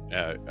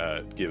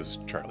gives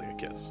Charlie a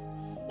kiss.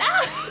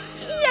 Yes.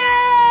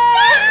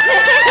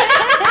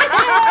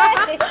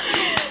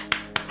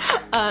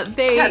 And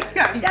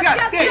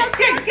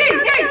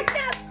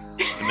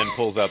then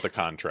pulls out the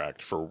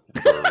contract for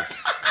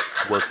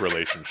work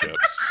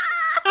relationships.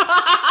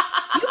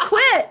 You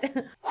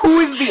quit! Who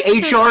is the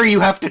HR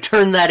you have to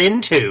turn that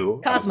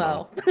into?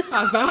 Cosmo.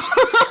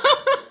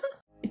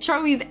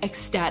 Charlie's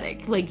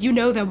ecstatic. Like, you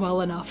know them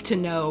well enough to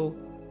know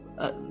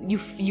you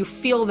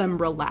feel them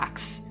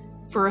relax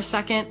for a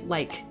second,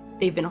 like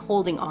they've been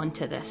holding on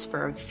to this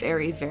for a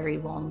very, very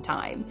long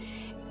time.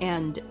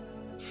 And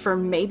for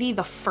maybe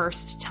the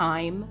first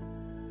time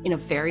in a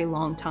very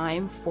long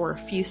time, for a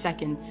few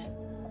seconds,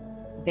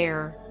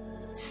 they're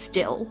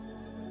still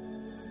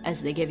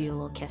as they give you a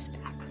little kiss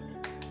back.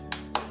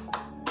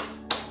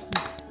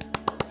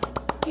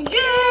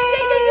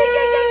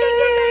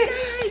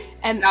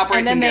 And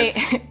then they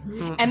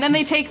and then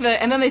they take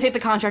the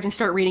contract and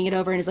start reading it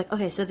over, and it's like,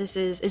 okay, so is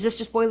this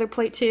just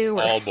boilerplate too?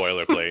 Or? All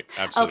boilerplate,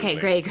 absolutely. Okay,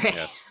 great.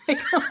 Yes.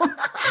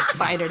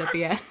 Sign it at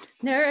the end.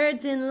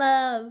 Nerds in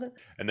love.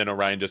 And then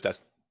Orion just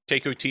asks,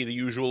 take your tea the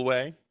usual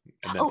way,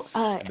 and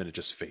then it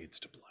just fades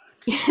to black.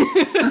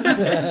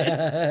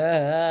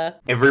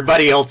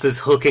 Everybody else is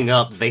hooking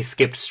up. They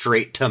skipped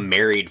straight to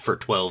married for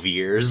 12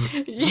 years.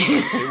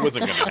 It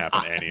wasn't going to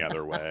happen any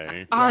other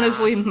way.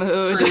 Honestly,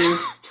 mood.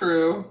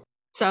 True.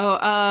 So,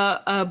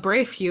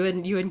 Braith, you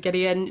and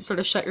Gideon sort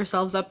of shut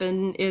yourselves up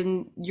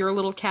in your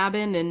little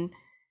cabin, and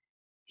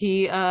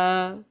he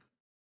kind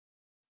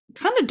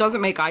of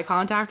doesn't make eye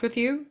contact with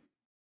you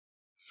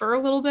for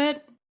a little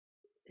bit.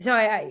 So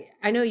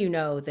I know you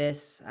know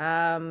this.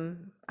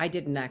 I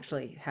didn't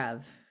actually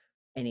have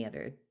any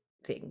other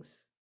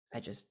things.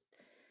 I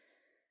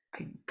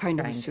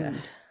kind of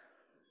assumed.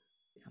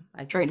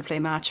 I'm trying to play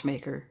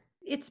matchmaker.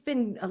 It's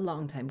been a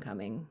long time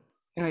coming.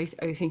 And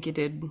I think you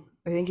did.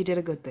 I think you did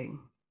a good thing.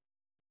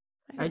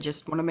 I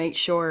just want to make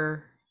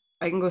sure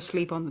I can go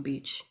sleep on the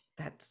beach.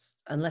 That's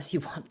unless you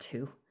want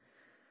to.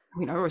 I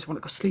mean, I always want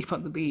to go sleep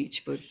on the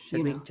beach, but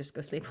Should we just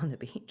go sleep on the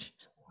beach?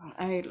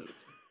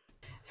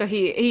 So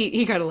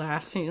he kind of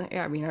laughs. And he's like,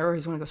 yeah, I mean, I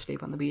always want to go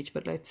sleep on the beach,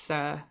 but let's.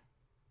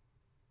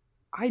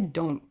 I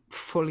don't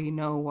fully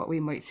know what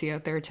we might see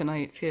out there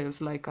tonight. Feels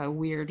like a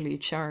weirdly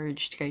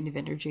charged kind of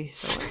energy.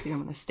 So I think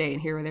I'm going to stay in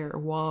here where there are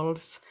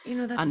walls.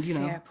 That's a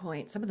fair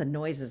point. Some of the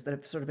noises that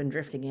have sort of been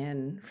drifting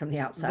in from the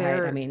outside.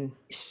 I mean,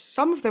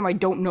 some of them I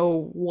don't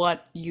know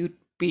what you'd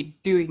be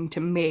doing to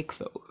make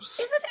those.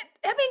 Isn't it?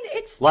 I mean,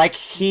 it's like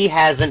he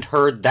hasn't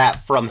heard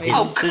that from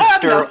his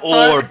sister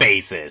or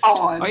bassist.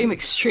 I am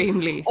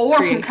extremely or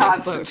from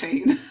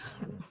Constantine.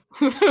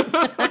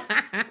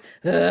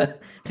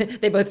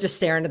 They both just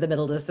stare into the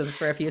middle distance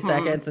for a few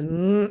seconds.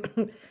 And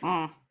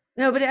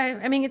no, but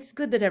I mean, it's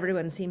good that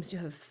everyone seems to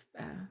have,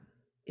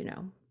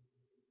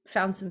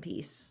 found some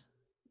peace,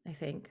 I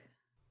think.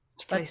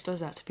 This place does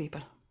that to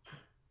people.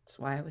 That's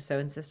why I was so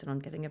insistent on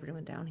getting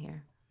everyone down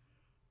here.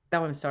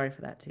 Though I'm sorry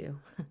for that too.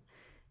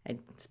 I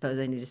suppose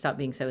I need to stop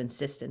being so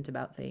insistent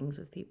about things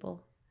with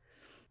people.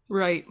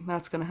 Right,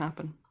 that's going to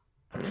happen.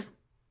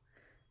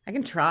 I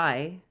can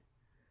try.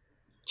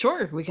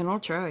 Sure, we can all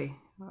try.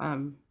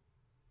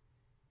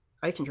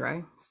 I can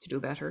try to do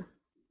better.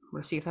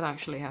 We'll see if that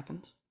actually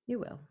happens. You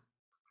will.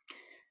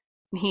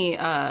 He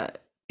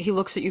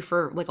looks at you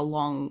for like a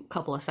long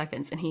couple of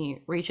seconds, and he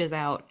reaches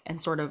out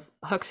and sort of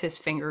hooks his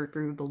finger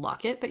through the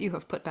locket that you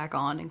have put back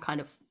on and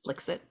kind of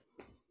flicks it.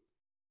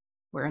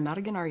 Wearing that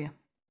again, are you?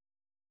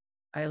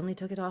 I only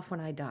took it off when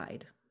I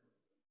died.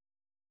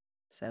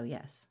 So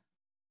yes.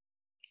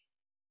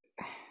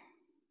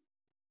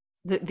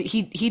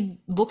 He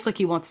looks like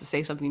he wants to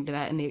say something to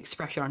that, and the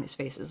expression on his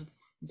face is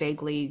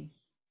vaguely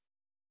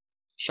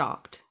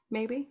shocked,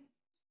 maybe?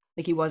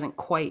 Like he wasn't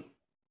quite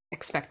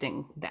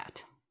expecting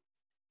that.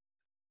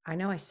 I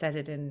know I said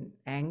it in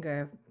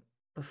anger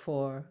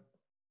before,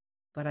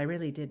 but I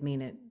really did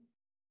mean it,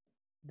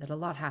 that a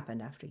lot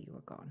happened after you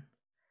were gone.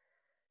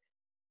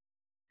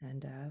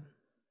 And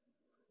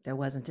there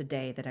wasn't a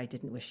day that I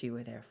didn't wish you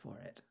were there for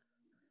it.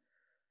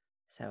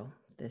 So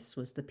this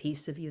was the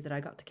piece of you that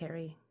I got to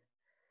carry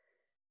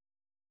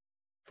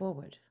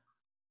forward.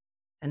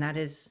 And that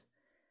is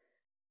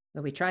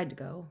where we tried to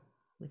go,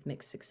 with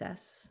mixed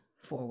success,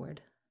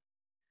 forward.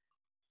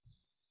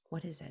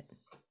 What is it?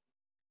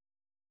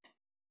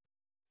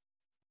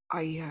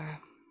 I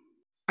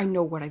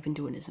know what I've been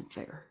doing isn't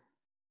fair.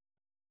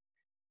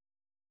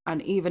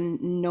 And even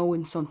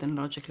knowing something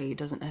logically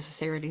doesn't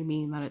necessarily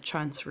mean that it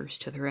transfers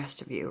to the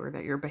rest of you, or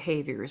that your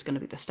behavior is going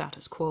to be the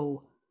status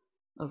quo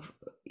of,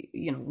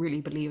 you know, really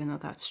believing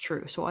that that's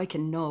true. So I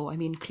can know, I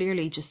mean,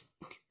 clearly just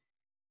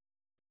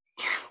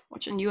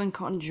watching you and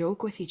Con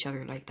joke with each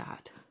other like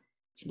that,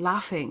 just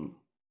laughing.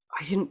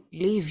 I didn't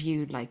leave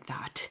you like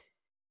that.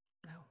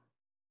 No.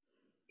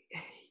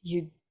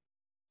 You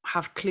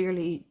have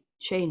clearly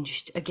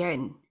changed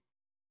again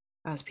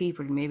as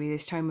people, maybe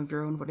this time of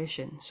your own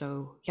volition.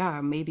 So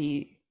yeah,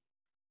 maybe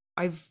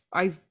I've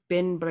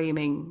been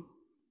blaming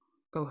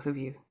both of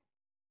you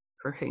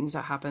for things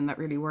that happened that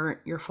really weren't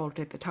your fault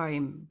at the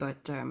time,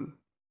 but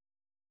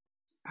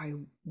I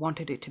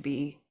wanted it to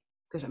be,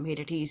 because it made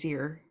it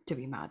easier to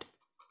be mad.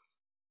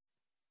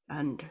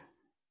 And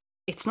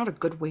it's not a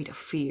good way to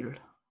feel.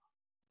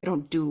 I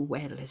don't do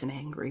well as an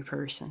angry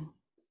person.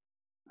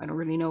 I don't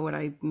really know what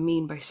I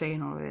mean by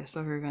saying all of this,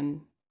 other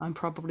than I'm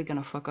probably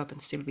gonna fuck up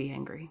and still be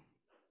angry.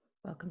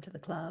 Welcome to the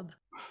club.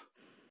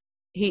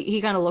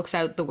 He kind of looks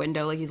out the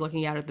window, like he's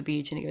looking out at the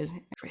beach, and he goes,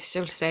 if I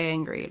still stay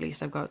angry, at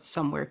least I've got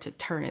somewhere to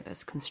turn it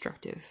that's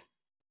constructive.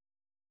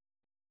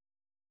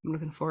 I'm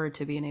looking forward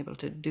to being able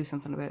to do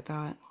something about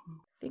that.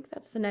 I think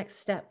that's the next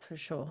step for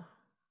sure.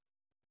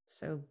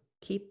 So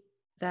keep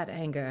that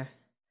anger,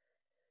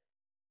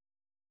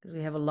 because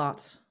we have a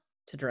lot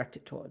to direct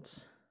it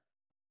towards.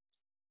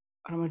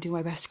 And I'm going to do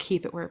my best to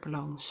keep it where it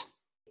belongs.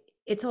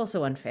 It's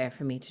also unfair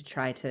for me to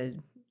try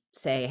to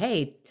say,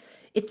 hey,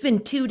 it's been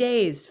 2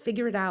 days,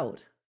 figure it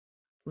out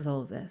with all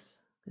of this,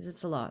 because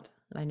it's a lot,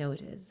 and I know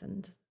it is.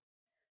 And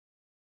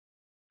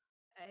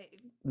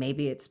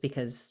maybe it's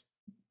because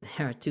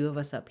there are two of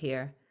us up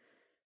here,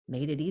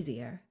 made it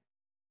easier,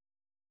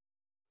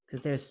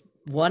 because there's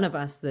one of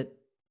us that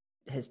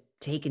has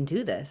taken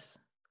to this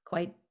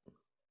quite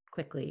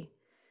quickly,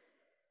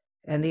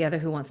 and the other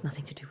who wants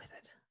nothing to do with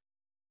it.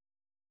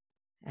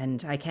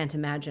 And I can't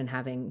imagine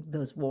having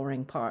those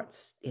warring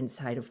parts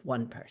inside of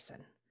one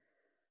person.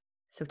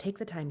 So take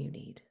the time you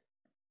need.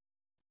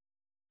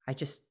 I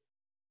just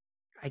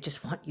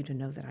want you to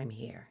know that I'm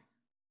here.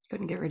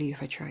 Couldn't get rid of you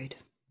if I tried.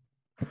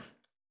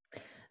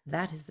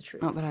 That is the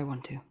truth. Not that I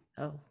want to.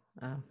 Oh,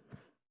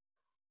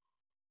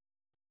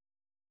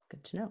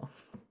 good to know.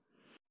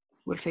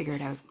 We'll figure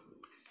it out.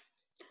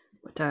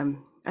 But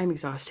I'm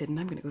exhausted and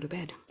I'm going to go to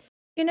bed.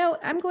 You know,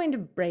 I'm going to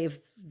brave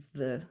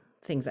the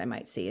things I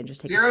might see and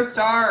just take 0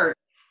 star.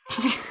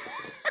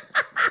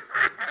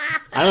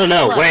 I don't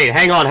know. Wait,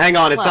 hang on.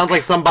 It sounds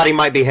like somebody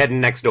might be heading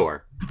next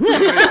door.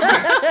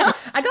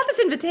 I got this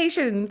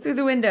invitation through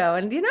the window,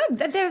 and you know,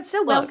 they're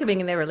so welcoming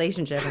in their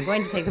relationship. I'm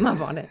going to take them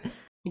up on it.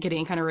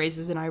 Gideon kind of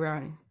raises an eyebrow.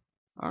 And,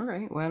 all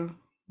right, well,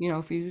 you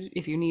know, if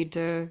you need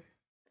to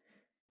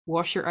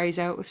wash your eyes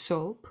out with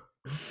soap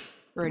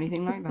or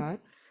anything like that,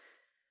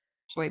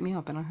 just wake me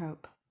up and I'll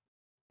help.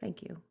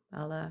 Thank you.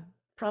 I'll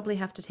probably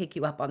have to take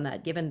you up on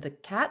that, given the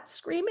cat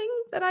screaming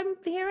that I'm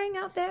hearing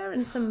out there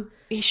and some.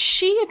 Is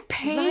she in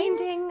pain?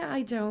 Grinding.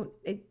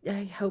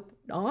 I hope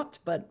not,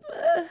 but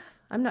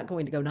I'm not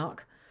going to go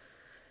knock.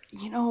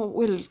 You know,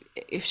 well,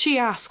 if she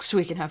asks,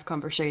 we can have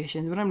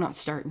conversations, but I'm not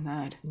starting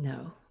that.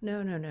 No.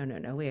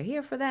 We're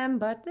here for them,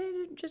 but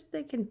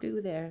they can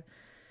do their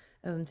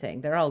own thing.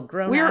 They're all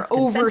grown. We're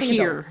over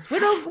here. Adults.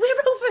 We're over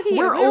here.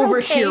 We're over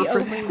okay here for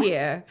over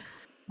here.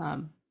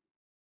 And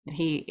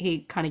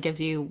he kind of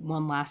gives you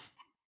one last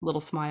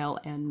little smile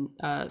and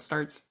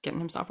starts getting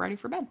himself ready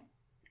for bed.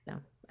 No,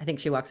 I think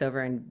she walks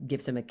over and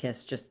gives him a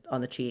kiss just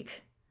on the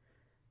cheek,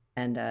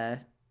 and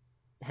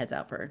heads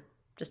out for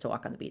just to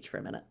walk on the beach for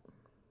a minute.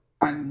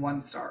 I'm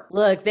 1 star.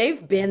 Look,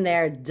 they've been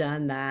there,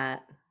 done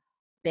that.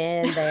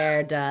 Been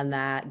there, done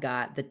that.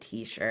 Got the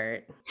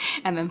t-shirt,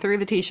 and then threw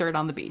the t-shirt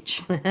on the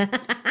beach.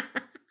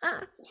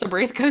 So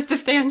Braith goes to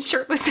stand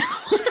shirtless.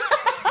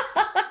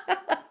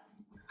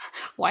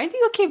 Why do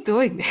you keep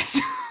doing this?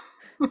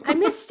 I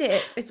missed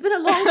it. It's been a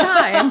long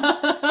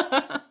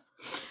time.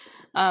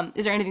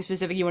 Is there anything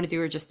specific you want to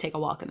do, or just take a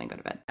walk and then go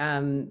to bed?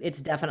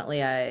 It's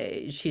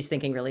definitely she's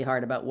thinking really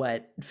hard about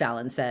what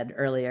Fallon said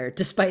earlier,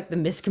 despite the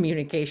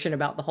miscommunication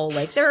about the whole,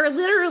 like, there are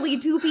literally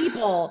two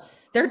people.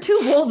 There are two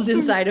wolves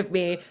inside of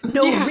me.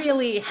 No,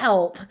 really,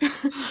 help.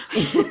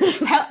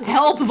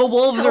 Help, the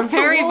wolves are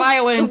very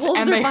violent. The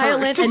wolves and are they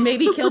violent hurt. and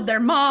maybe killed their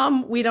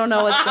mom. We don't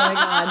know what's going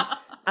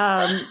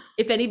on.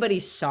 If anybody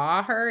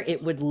saw her,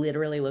 it would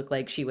literally look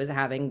like she was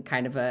having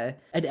kind of an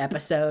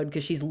episode,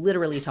 because she's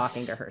literally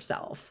talking to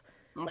herself.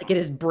 Like, it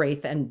is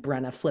Braith and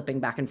Brenna flipping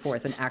back and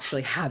forth and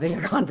actually having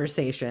a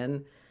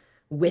conversation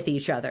with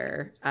each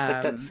other. It's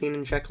like that scene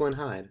in Jekyll and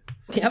Hyde.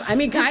 Yeah, I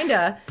mean,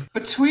 kinda.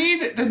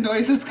 Between the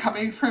noises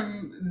coming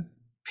from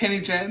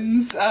Penny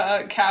Jen's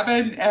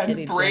cabin and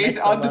Penny Jen, Braith I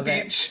still on the love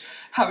it. beach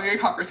having a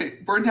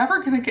conversation, we're never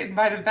going to get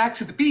invited back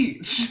to the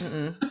beach.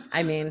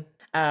 I mean,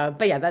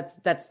 but yeah,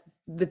 that's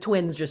the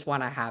twins just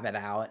want to have it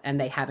out, and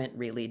they haven't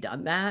really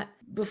done that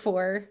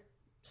before,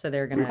 so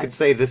they're You gonna. could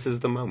say this is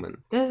the moment.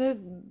 This is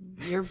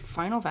your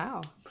final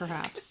vow,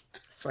 perhaps.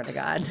 Swear to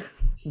God,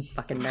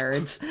 fucking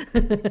nerds.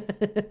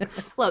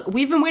 Look,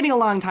 we've been waiting a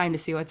long time to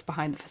see what's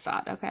behind the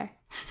facade, okay?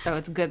 So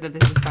it's good that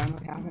this is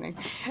finally happening.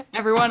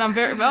 Everyone, I'm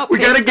very... Oh, We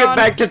Paige gotta is get gone.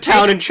 back to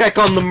town and check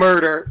on the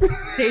murder.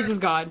 Paige is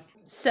gone.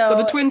 So So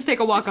the twins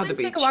take a walk on the twins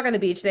beach. take a walk on the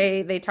beach.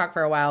 They talk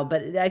for a while,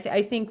 but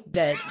I think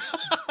that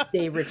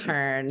they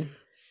return.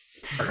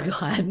 Oh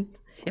God!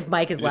 If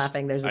Mike is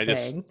laughing, there's a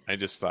thing. I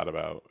just thought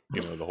about,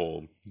 the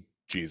whole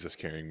Jesus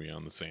carrying me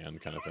on the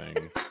sand kind of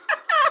thing.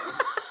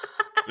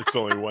 There's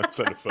only one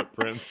set of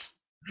footprints.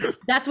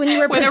 That's when you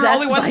were When there possessed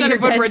were only one by set your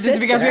of dead footprints, it's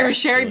because we sister. were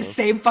sharing the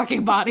same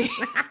fucking body.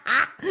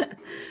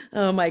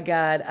 Oh my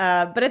God!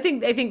 But I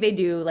think they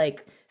do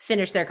like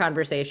finish their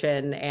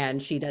conversation,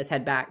 and she does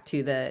head back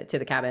to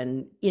the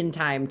cabin in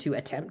time to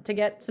attempt to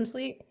get some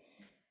sleep,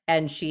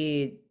 and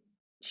she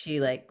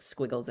like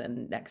squiggles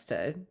in next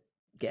to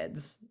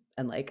Gids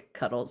and like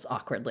cuddles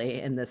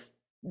awkwardly in this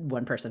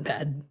one person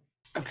bed.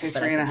 Okay,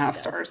 But I 3.5 think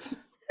she does. stars.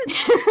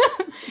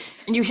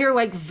 And you hear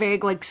like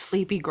vague, like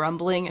sleepy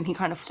grumbling, and he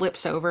kind of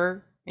flips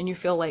over, and you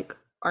feel like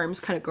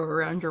arms kind of go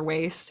around your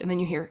waist, and then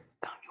you hear,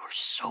 God, you're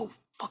so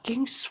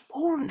fucking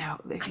swollen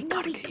out there. I know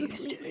Gotta we get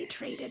used to completely it.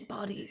 traded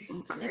bodies.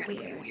 Isn't it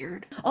Incredibly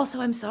weird.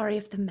 Also, I'm sorry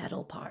if the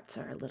metal parts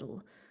are a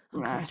little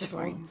Nah, it's uncomfortable.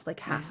 fine. It's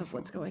like half of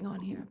what's going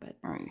on here, but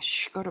All right,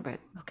 shh, go to bed.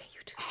 okay,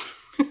 you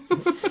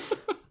too.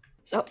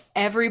 So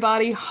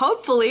everybody,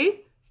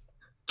 hopefully,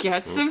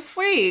 gets some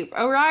sleep.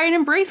 Orion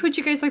and Braith, would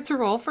you guys like to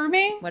roll for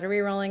me? What are we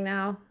rolling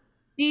now?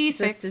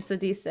 D6. It's a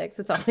D6.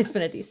 It's always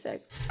been a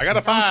D6. I got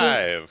a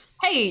 5.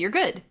 Hey, you're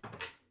good.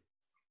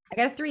 I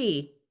got a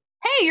 3.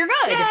 Hey, you're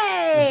good.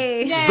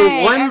 Yay! Yay,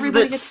 The ones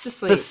everybody that gets to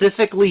sleep.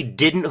 specifically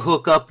didn't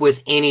hook up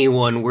with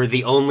anyone were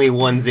the only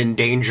ones in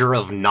danger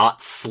of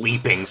not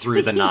sleeping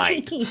through the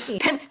night.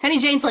 Penny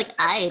Jane's like,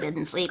 I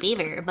didn't sleep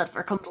either, but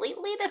for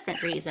completely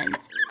different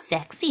reasons.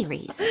 Sexy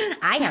reasons.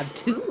 I have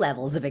 2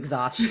 levels of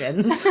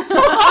exhaustion.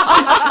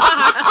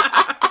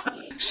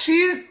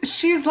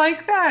 She's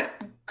like that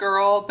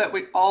girl that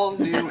we all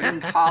knew in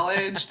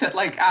college that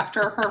like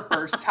after her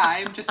first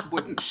time just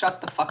wouldn't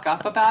shut the fuck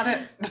up about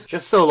it.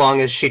 Just so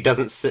long as she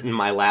doesn't sit in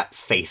my lap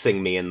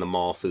facing me in the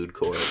mall food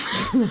court.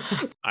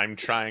 I'm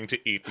trying to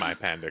eat my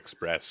Panda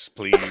Express,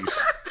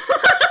 please.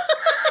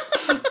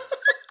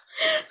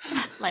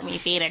 Let me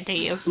feed it to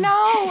you. No,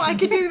 I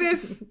can do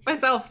this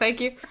myself. Thank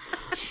you.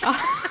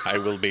 I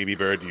will baby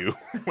bird you,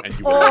 and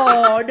you will.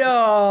 Oh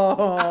no!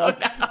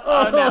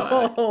 Oh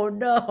no! Oh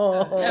no!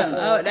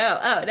 Oh no!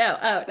 Oh no!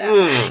 Oh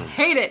no!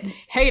 Hate it!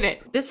 Hate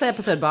it! This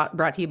episode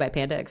brought to you by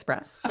Panda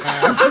Express.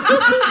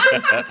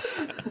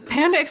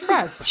 Panda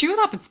Express. Chew it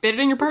up and spit it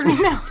in your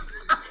partner's mouth.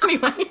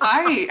 Anyway.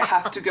 I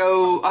have to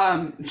go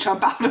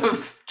jump out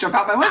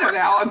my window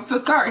now. I'm so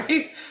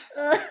sorry.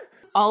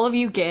 All of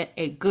you get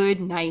a good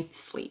night's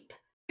sleep.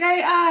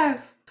 Yay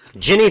us!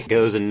 Ginny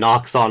goes and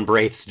knocks on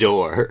Braith's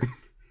door.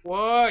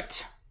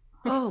 What?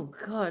 Oh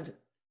God!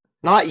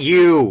 Not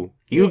you!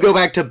 You go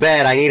back to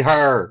bed, I need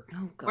her!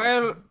 Oh God!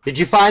 Well, Did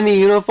you find the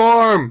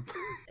uniform?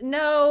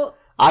 No.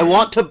 I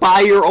want to buy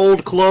your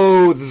old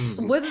clothes!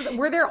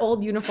 Were there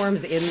old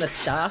uniforms in the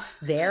stuff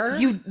there?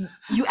 you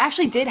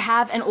actually did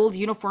have an old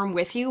uniform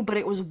with you, but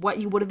it was what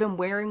you would have been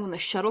wearing when the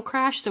shuttle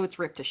crashed, so it's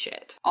ripped to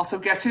shit. Also,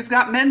 guess who's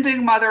got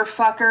mending,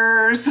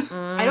 motherfuckers?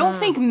 I don't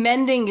think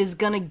mending is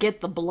gonna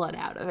get the blood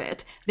out of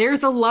it.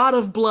 There's a lot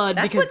of blood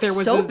That's because what there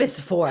was soap is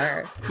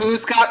for.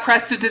 Who's got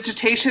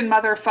prestidigitation,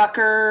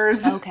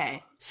 motherfuckers?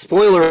 Okay.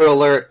 Spoiler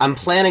alert, I'm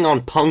planning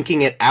on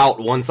punking it out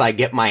once I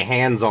get my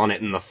hands on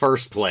it in the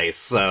first place,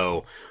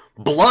 so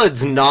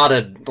blood's not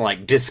a,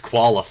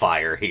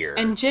 disqualifier here.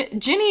 And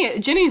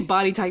Ginny's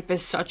body type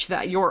is such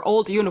that your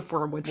old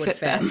uniform would fit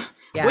them.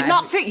 Yeah, would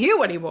not fit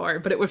you anymore,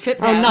 but it would fit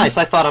Oh, them. nice,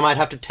 I thought I might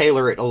have to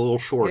tailor it a little I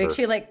shorter.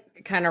 think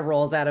she kind of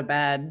rolls out of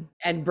bed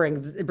and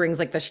brings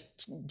like the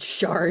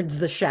shards,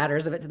 the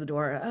shatters of it to the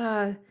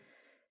door.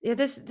 Yeah,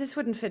 this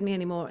wouldn't fit me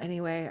anymore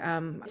anyway.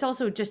 It's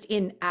also just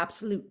in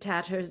absolute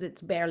tatters.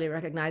 It's barely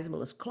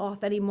recognizable as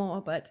cloth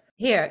anymore. But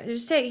here,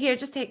 just take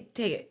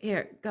it.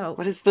 Here, go.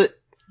 What is the...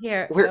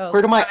 Here,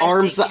 Where do my Fine,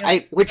 arms...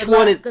 thank you. Which Good one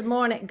luck. is... Good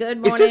morning. Good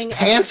Is morning. this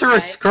pants or a Goodbye.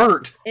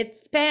 skirt?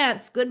 It's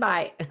pants.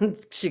 Goodbye.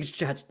 She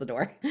shuts the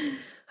door.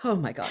 Oh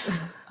my god.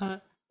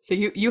 So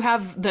you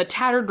have the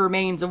tattered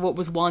remains of what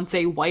was once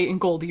a white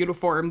and gold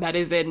uniform that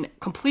is in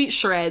complete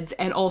shreds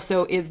and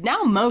also is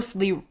now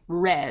mostly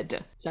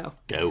red. So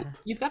Dope.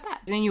 you've got that.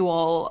 Then you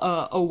all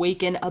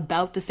awaken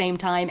about the same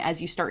time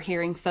as you start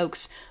hearing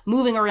folks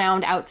moving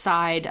around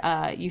outside.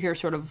 You hear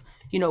sort of,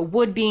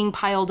 wood being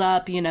piled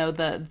up,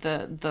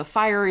 the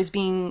fire is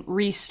being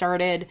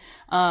restarted.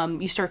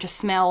 You start to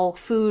smell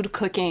food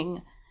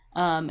cooking,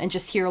 and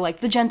just hear like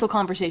the gentle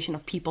conversation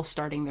of people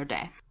starting their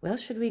day. Well,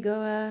 should we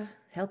go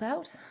help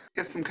out?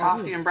 Get some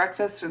coffee and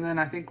breakfast, and then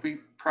I think we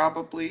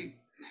probably...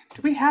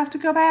 Do we have to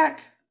go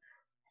back?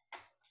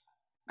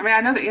 I mean,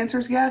 I know the answer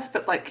is yes,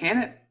 but like, can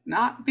it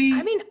not be?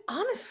 I mean,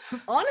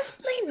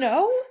 honestly,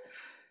 no.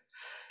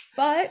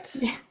 But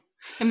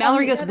And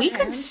Mallory On the goes, other we could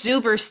hand-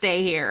 super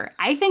stay here.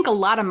 I think a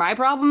lot of my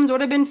problems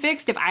would have been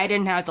fixed if I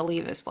didn't have to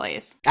leave this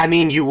place. I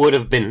mean, you would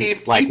have been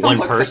Aoife like one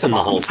looks at person the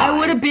the whole moms. time. I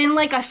would have been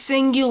like a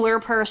singular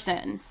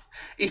person.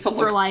 Aoife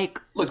for, like-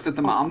 looks at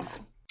the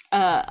moms.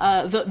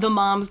 The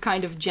moms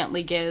kind of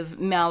gently give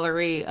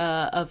Mallory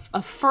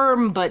a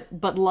firm but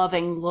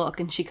loving look,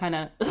 and she kind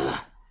of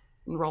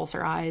rolls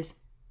her eyes.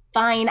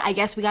 Fine, I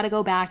guess we got to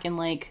go back and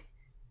like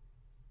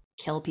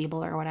kill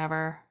people or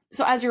whatever.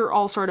 So as you're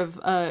all sort of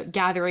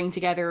gathering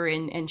together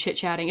and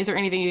chit-chatting, is there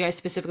anything you guys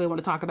specifically want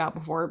to talk about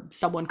before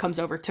someone comes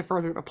over to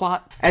further the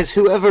plot? As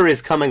whoever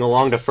is coming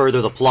along to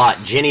further the plot,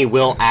 Ginny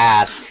will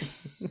ask.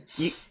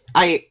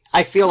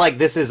 I feel like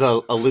this is a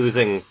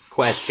losing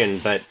question,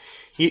 but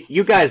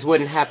you guys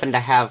wouldn't happen to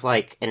have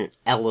like an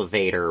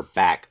elevator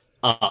back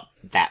up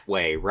that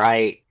way,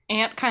 right?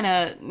 Ant kind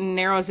of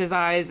narrows his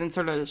eyes and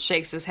sort of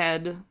shakes his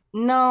head.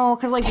 No,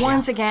 because like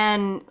once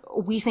again,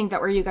 we think that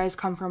where you guys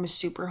come from is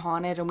super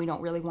haunted, and we don't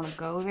really want to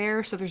go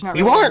there. So there's not.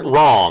 You really aren't any-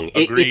 wrong.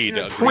 Agreed,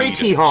 It's agreed.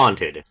 pretty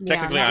haunted.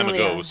 Technically, not I'm a really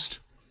ghost.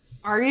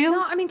 Are you?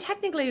 No, I mean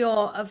technically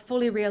you're a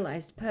fully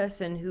realized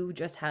person who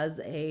just has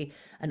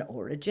an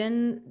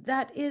origin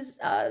that is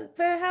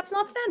perhaps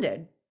not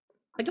standard.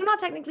 But you're not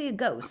technically a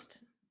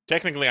ghost.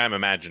 Technically, I'm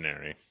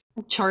imaginary.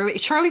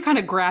 Charlie kind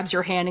of grabs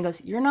your hand and goes,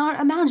 "You're not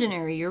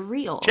imaginary. You're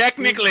real.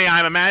 Technically,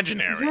 I'm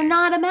imaginary. You're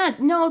not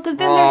No, because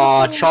then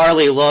Aw, there's a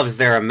Charlie loves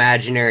their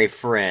imaginary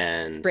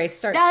friend. Wraith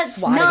starts That's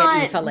swatting not-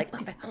 at Aoife like,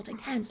 look, they're holding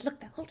hands, look,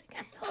 they're holding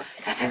hands.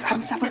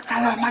 I'm so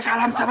excited. Oh my god,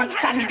 I'm so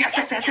excited.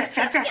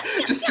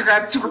 Yes. Just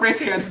grabs two of Ray's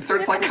hands and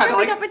starts like kind of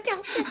like... up and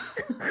down.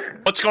 Yes.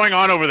 What's going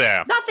on over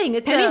there? Nothing,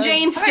 it's Penny a...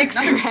 Jane sticks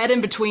her head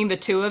in between the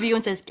two of you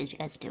and says, Did you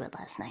guys do it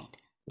last night?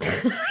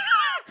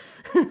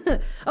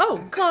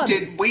 Oh, God.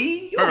 Did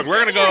we? Perfect. We're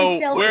gonna very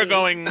go. We're stealthy.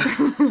 going.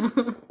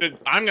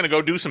 I'm gonna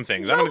go do some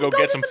things. I'm gonna go Go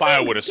get do some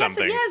firewood or things. Get some-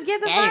 something. Yes,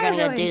 get the Yeah, you're fire gonna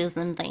go going. do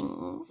some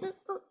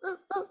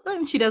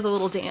things. she does a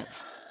little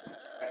dance.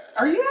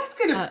 Are you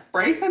asking if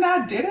Wraith and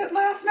I did it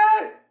last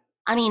night?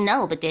 I mean,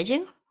 no, but did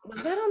you?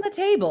 Was that on the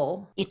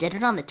table? You did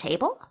it on the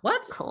table?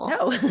 What? Cool.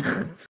 No.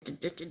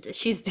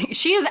 She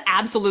is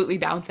absolutely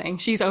bouncing.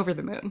 She's over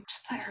the moon.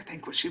 Just let her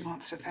think what she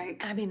wants to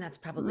think. I mean, that's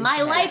probably... My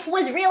fair. life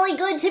was really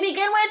good to begin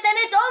with, and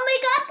it's only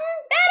gotten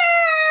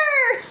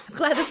better! I'm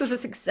glad this was a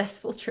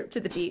successful trip to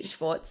the beach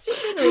for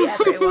seemingly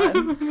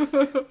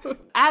everyone.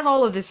 As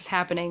all of this is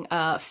happening,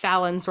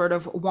 Fallon sort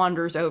of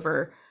wanders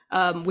over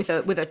with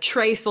a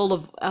tray full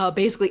of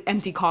basically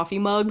empty coffee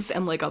mugs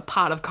and like a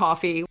pot of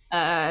coffee.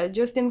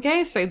 Just in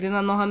case, I do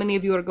not know how many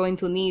of you are going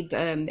to need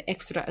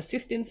extra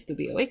assistance to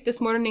be awake this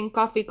morning.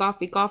 Coffee.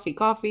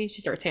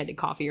 She starts handing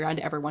coffee around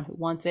to everyone who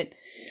wants it.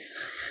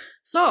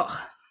 So,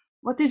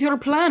 what is your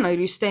plan? Are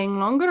you staying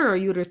longer or are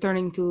you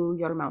returning to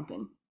your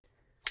mountain?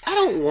 I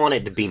don't want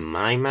it to be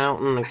my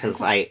mountain because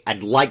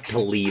I'd like to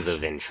leave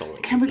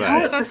eventually. Can we but-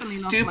 call it the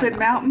Certainly not stupid my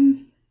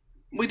mountain?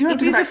 We do have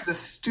to It go back is to the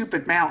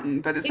stupid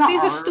mountain, but it's It not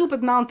is a ours.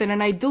 stupid mountain,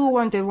 and I do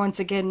want it once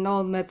again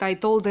known that I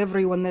told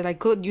everyone that I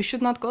could. You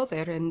should not go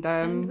there, and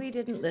And we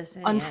didn't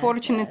listen.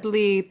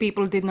 unfortunately,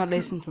 people did not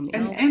listen to me.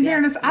 And in yes,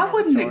 fairness, I know I the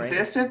wouldn't story.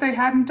 exist if they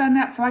hadn't done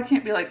that, so I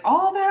can't be like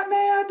all that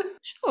mad.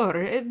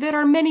 Sure, there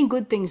are many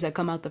good things that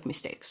come out of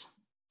mistakes.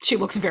 She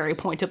looks very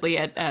pointedly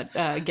at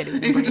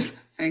getting the You brain. just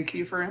thank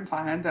you for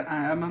implying that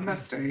I am a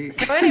mistake.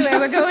 So anyway,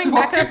 we're Just going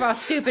back walking- up our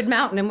stupid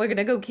mountain, and we're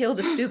gonna go kill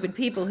the stupid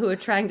people who are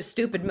trying to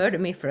stupid murder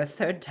me for a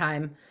third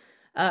time.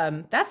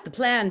 That's the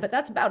plan, but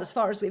that's about as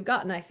far as we've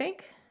gotten, I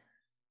think.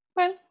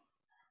 Well,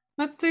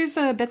 that is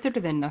better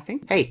than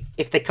nothing. Hey,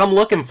 if they come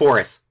looking for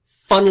us,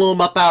 funnel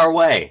them up our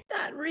way.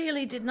 That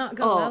really did not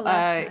go well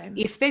last time.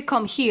 If they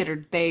come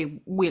here, they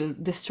will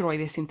destroy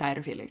this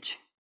entire village.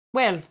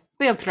 Well,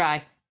 they'll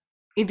try.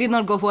 It did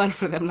not go well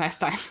for them last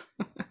time.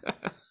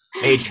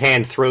 Mage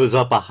Hand throws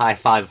up a high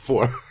five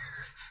for her.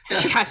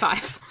 She high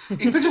fives.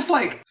 Eva just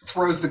like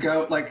throws the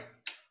goat like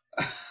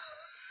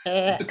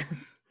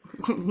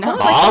No.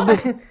 Bob?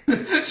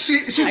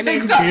 She I mean,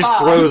 picks She up just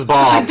Bob. throws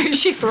Bob.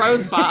 She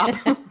throws Bob.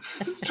 Why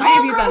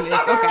have you done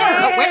this? Okay.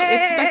 Oh, well,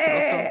 it's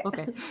Spectral, so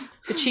okay.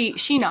 But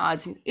she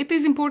nods. It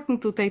is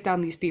important to take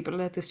down these people.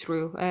 That is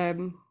true.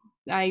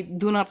 I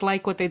do not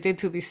like what they did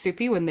to this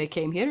city when they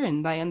came here,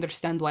 and I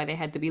understand why they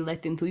had to be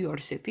let into your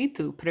city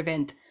to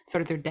prevent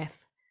further death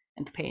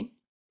and pain.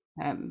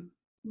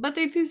 But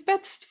it is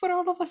best for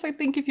all of us, I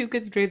think, if you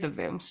get rid of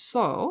them.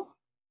 So,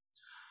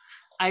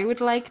 I would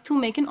like to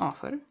make an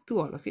offer to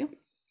all of you.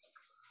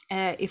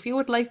 If you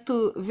would like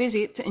to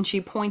visit, and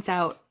she points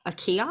out a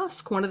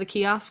kiosk, one of the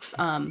kiosks.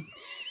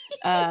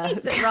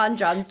 Is it Ron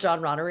John's John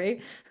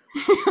Ronnery?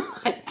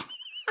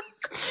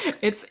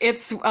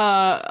 It's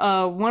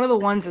one of the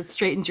ones that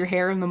straightens your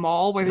hair in the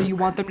mall, whether you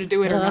want them to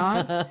do it or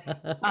not.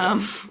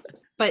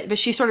 But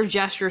she sort of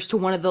gestures to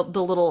one of the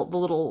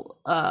little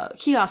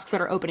kiosks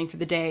that are opening for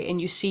the day,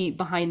 and you see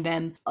behind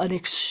them an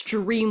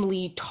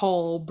extremely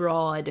tall,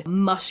 broad,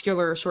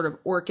 muscular, sort of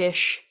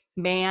orcish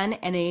man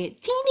and a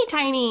teeny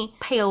tiny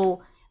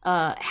pale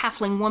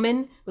halfling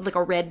woman with like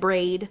a red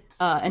braid.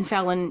 And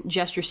Fallon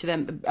gestures to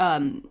them,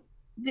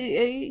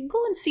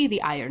 go and see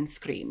the Iron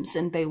Screams,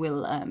 and they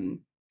will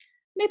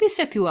maybe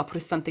set you up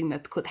with something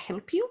that could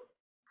help you.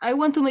 I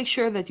want to make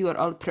sure that you are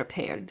all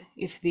prepared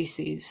if this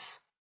is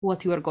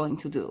what you are going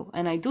to do.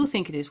 And I do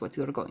think it is what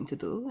you are going to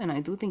do, and I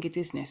do think it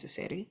is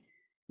necessary.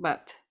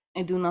 But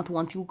I do not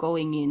want you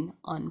going in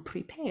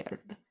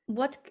unprepared.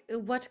 What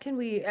can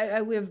we...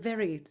 we're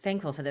very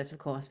thankful for this, of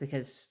course,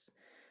 because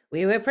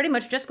we were pretty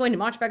much just going to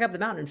march back up the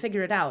mountain and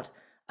figure it out.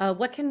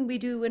 What can we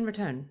do in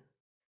return?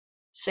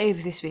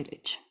 Save this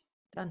village.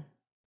 Done.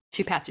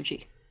 She pats her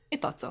cheek. I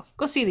thought so.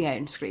 Go see the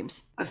Iron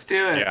Screams. Let's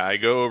do it. Yeah, I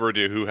go over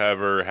to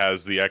whoever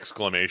has the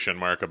exclamation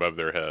mark above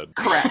their head.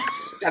 Correct.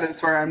 That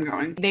is where I'm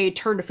going. They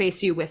turn to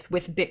face you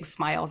with big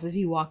smiles as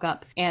you walk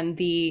up, and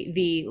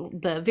the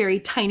very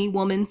tiny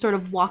woman sort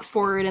of walks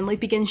forward and like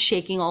begins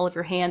shaking all of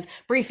your hands.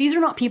 Braith, these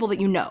are not people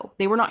that you know.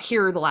 They were not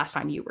here the last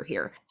time you were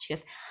here. She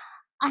goes,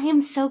 I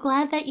am so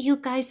glad that you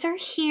guys are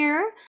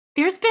here.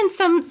 There's been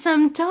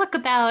some talk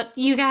about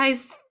you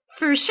guys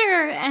for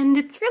sure, and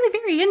it's really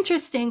very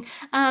interesting.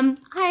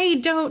 I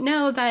don't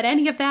know about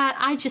any of that.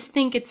 I just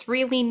think it's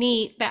really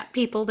neat that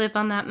people live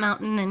on that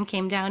mountain and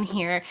came down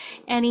here.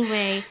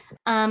 Anyway,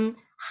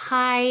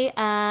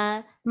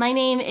 hi, my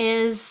name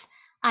is...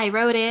 I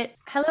wrote it.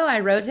 Hello, I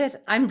wrote it.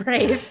 I'm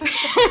brave.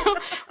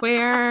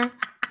 Where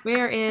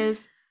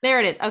is... There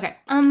it is. Okay.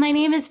 My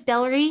name is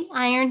Bellry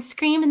Iron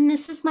Scream, and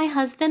this is my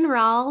husband,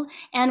 Rawl,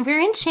 and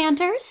we're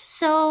enchanters,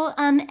 so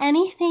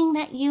anything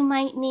that you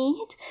might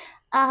need...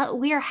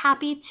 we are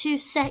happy to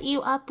set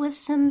you up with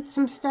some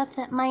stuff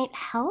that might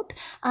help.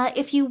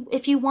 If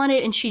you want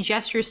it, and she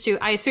gestures to,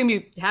 I assume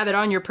you have it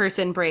on your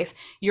person, Braith,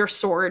 your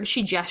sword.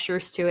 She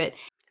gestures to it.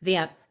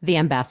 The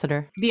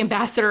ambassador. The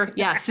ambassador,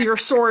 yes, your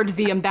sword,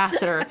 the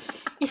ambassador.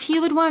 If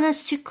you would want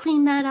us to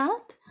clean that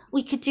up,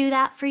 we could do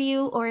that for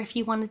you. Or if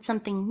you wanted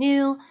something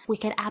new, we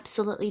could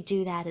absolutely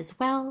do that as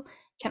well.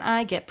 Can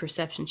I get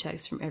perception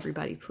checks from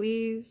everybody,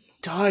 please?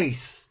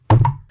 Dice.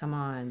 Come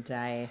on,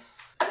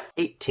 dice.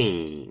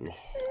 18.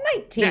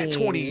 19. Nat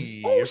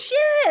 20. Oh,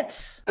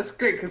 shit! That's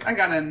great because I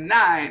got a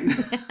 9,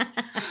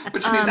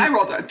 which means I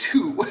rolled a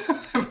 2. I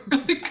have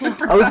really good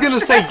perception. I was going to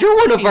say, you're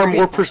one of our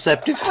more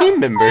perceptive team I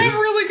members. have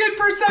really good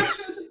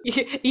perception.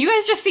 You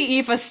guys just see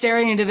Aoife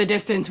staring into the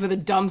distance with a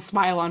dumb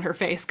smile on her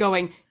face,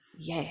 going,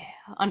 yeah,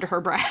 under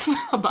her breath,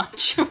 a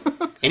bunch.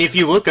 And if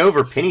you look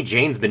over, Penny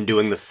Jane's been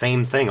doing the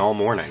same thing all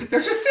morning. They're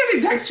just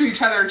standing next to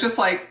each other, just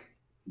like,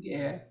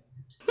 yeah.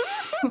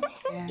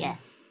 Yeah.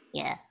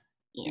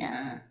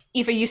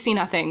 Aoife, you see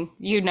nothing.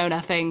 You know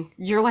nothing.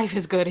 Your life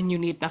is good and you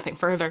need nothing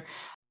further.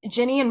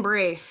 Jenny and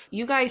Braith,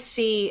 you guys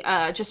see,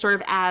 just sort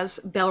of as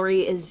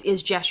Bellry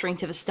is gesturing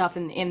to the stuff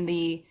in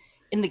the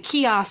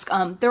kiosk,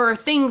 there are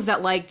things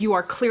that like you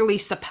are clearly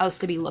supposed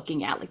to be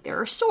looking at. Like there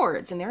are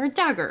swords and there are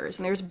daggers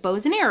and there's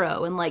bows and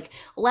arrow and like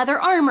leather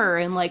armor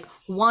and like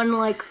one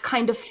like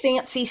kind of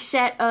fancy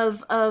set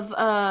of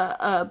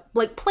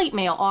like plate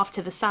mail off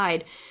to the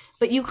side.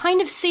 But you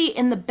kind of see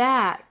in the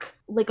back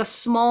like a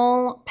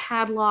small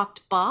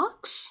padlocked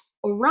box.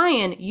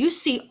 Orion, you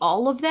see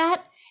all of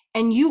that,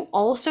 and you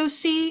also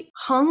see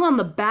hung on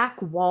the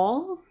back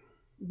wall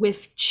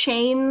with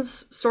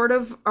chains sort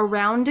of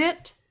around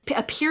it,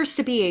 appears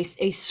to be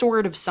a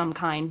sword of some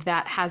kind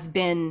that has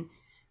been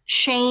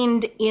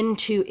chained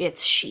into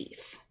its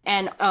sheath.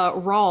 And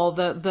Rawl,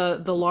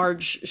 the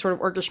large sort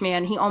of orcish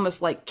man, he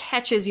almost like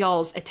catches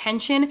y'all's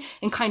attention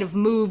and kind of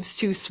moves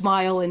to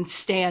smile and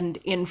stand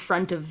in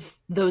front of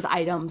those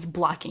items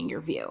blocking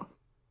your view.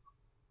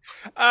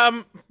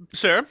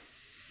 Sir,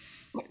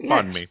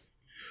 pardon me.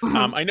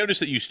 I noticed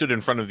that you stood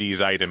in front of these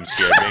items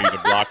here, maybe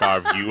to block our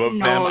view of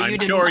them. I'm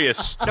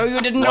curious. No,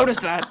 you didn't notice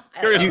that.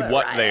 Curious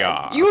what they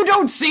are. You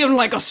don't seem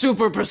like a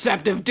super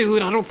perceptive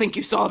dude. I don't think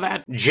you saw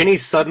that. Jenny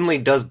suddenly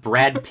does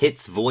Brad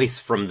Pitt's voice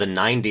from the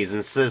 90s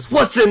and says,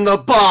 "What's in the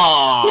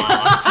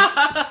box?"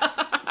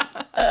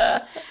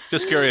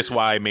 Just curious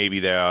why maybe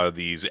there are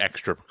these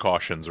extra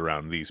precautions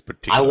around these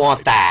particular I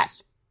want that.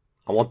 items.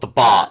 I want the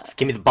box.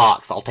 Give me the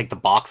box. I'll take the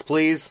box,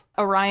 please.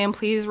 Orion,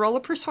 please roll a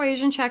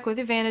persuasion check with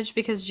advantage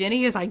because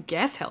Ginny is, I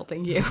guess,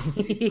 helping you.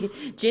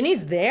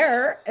 Ginny's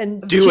there,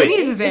 and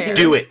Ginny's there.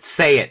 Do it.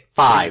 Say it.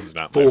 5, Ginny's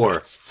not my 4,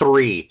 best.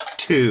 3,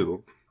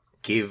 2.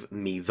 Give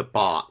me the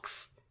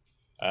box.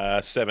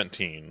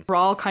 17.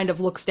 Rawl kind of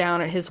looks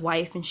down at his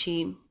wife and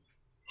she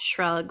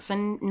shrugs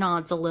and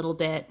nods a little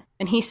bit.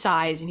 And he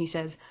sighs and he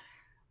says,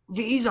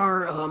 These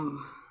are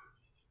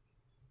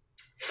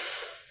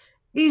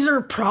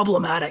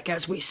problematic,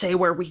 as we say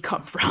where we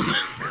come from.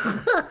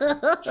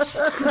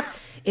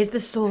 Is the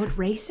sword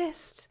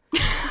racist?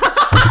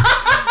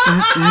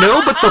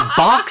 No, but the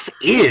box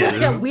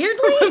is. Yeah,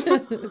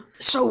 weirdly.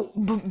 So,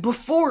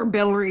 before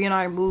Bellary and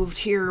I moved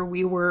here,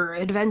 we were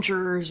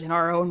adventurers in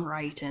our own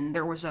right, and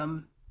there was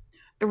a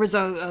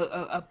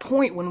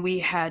point when we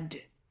had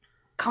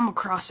come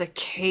across a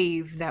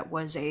cave that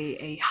was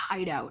a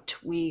hideout,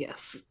 we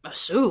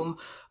assume,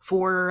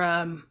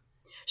 for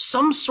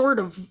some sort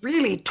of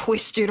really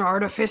twisted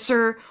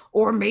artificer,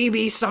 or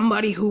maybe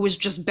somebody who was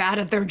just bad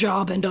at their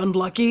job and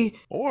unlucky.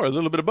 Or a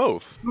little bit of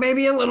both.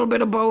 Maybe a little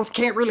bit of both.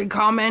 Can't really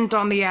comment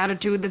on the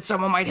attitude that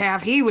someone might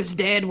have. He was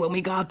dead when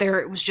we got there.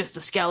 It was just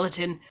a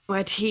skeleton.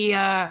 But he,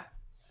 I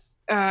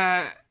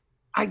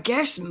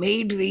guess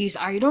made these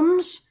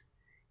items,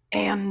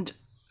 and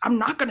I'm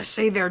not gonna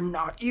say they're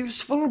not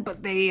useful,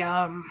 but they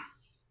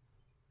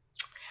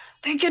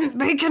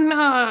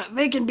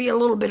can be a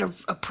little bit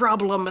of a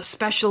problem,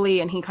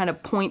 especially, and he kind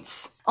of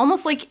points,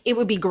 almost like it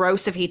would be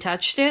gross if he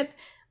touched it.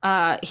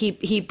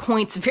 He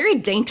points very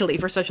daintily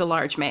for such a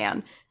large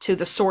man to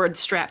the sword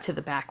strapped to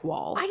the back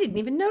wall. I didn't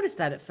even notice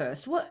that at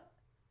first. What?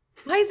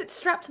 Why is it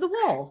strapped to the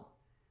wall?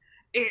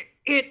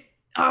 It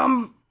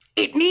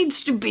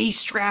needs to be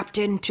strapped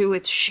into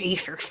its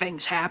sheath or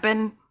things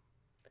happen.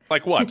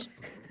 Like what?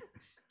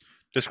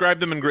 Describe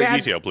them in great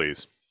detail,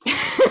 please.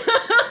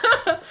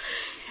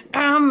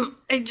 I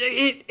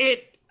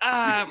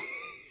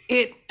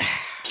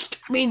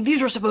mean,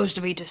 these were supposed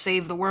to be to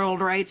save the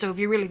world, right? So if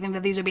you really think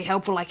that these would be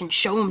helpful, I can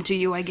show them to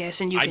you, I guess,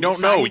 and you can I don't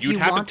decide know. if You'd you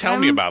have to want tell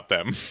them. me about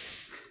them.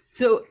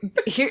 So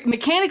here,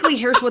 mechanically,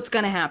 here's what's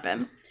going to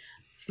happen.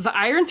 The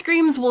Iron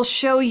Screams will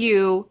show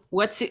you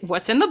what's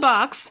in the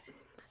box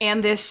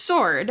and this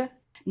sword.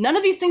 None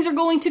of these things are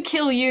going to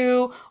kill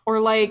you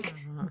or like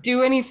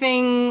do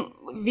anything.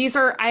 These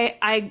are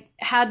I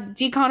had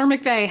D. Connor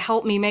McVeigh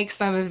help me make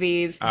some of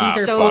these. These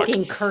are so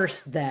fucking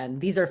cursed then.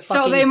 These are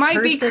fucking so they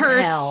might be as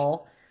cursed,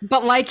 hell.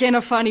 but like in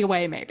a funny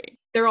way, maybe.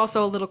 They're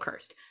also a little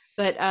cursed.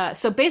 But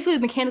so basically,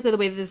 mechanically, the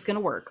way that this is going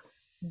to work,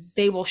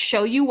 they will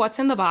show you what's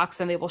in the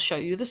box and they will show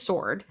you the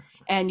sword.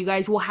 And you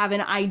guys will have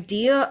an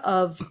idea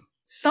of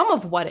some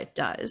of what it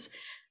does.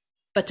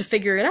 But to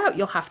figure it out,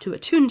 you'll have to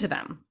attune to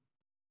them.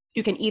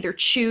 You can either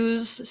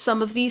choose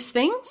some of these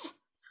things,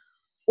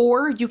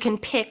 or you can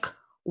pick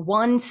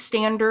one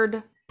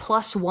standard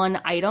plus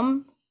one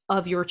item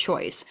of your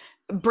choice.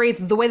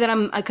 Braith, the way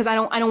that because I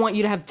don't want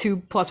you to have 2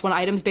 plus 1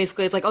 items.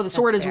 Basically, it's like, oh, the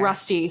sword is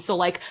rusty, so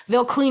like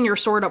they'll clean your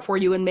sword up for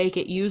you and make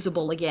it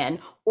usable again,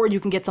 or you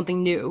can get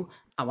something new.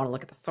 I want to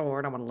look at the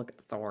sword. I want to look at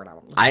the sword.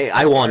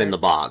 I want in the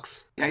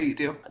box. Yeah, you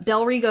do.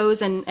 Bellary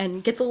goes and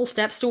gets a little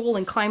step stool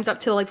and climbs up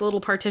to like the little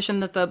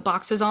partition that the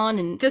box is on.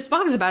 And this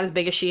box is about as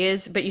big as she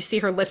is, but you see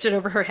her lift it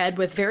over her head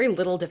with very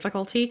little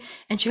difficulty.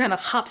 And she kind of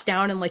hops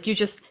down and like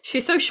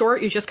she's so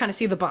short, you just kind of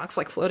see the box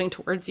like floating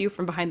towards you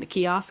from behind the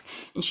kiosk.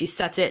 And she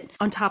sets it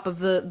on top of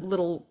the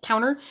little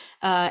counter.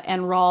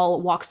 And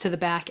Rawl walks to the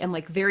back and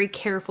like very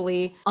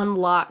carefully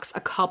unlocks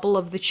a couple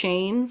of the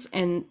chains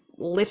and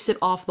lifts it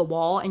off the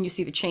wall, and you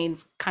see the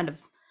chains kind of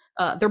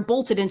they're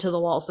bolted into the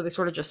wall, so they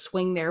sort of just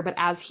swing there. But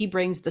as he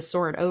brings the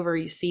sword over,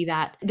 you see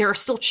that there are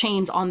still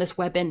chains on this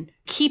weapon,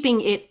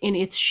 keeping it in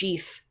its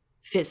sheath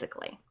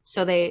physically.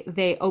 So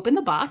they open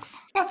the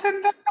box. What's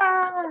in the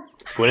box?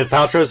 It's Gwyneth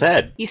Paltrow's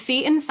head. You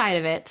see inside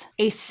of it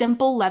a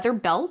simple leather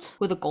belt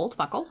with a gold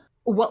buckle,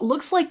 what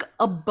looks like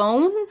a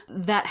bone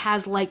that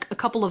has like a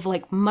couple of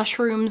like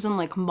mushrooms and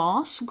like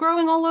moss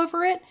growing all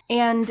over it,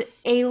 and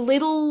a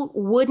little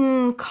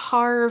wooden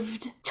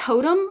carved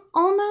totem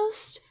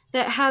almost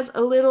that has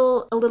a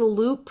little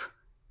loop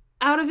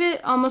out of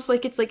it, almost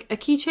like it's like a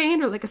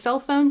keychain or like a cell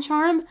phone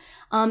charm.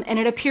 And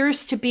it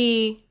appears to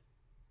be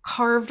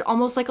carved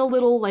almost like a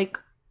little like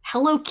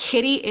Hello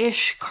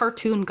Kitty-ish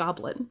cartoon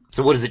goblin.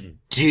 So what does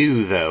it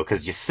do, though?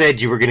 Because you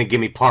said you were going to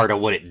give me part of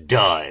what it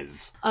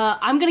does.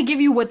 I'm going to give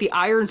you what the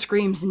Iron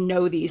Screams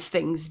know these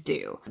things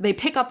do. They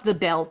pick up the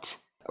belt.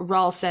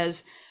 Rawl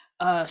says,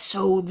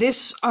 so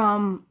this,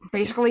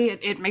 basically,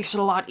 it makes it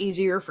a lot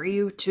easier for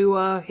you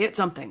to hit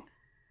something.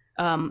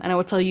 And I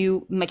will tell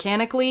you,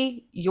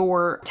 mechanically,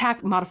 your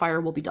attack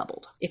modifier will be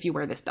doubled if you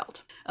wear this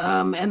belt.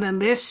 And then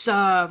this,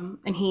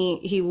 and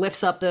he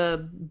lifts up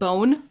the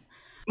bone.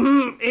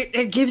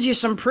 It gives you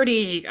some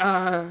pretty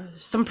rad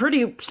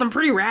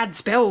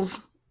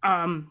spells.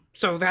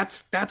 So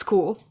that's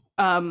cool.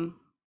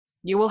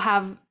 You will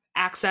have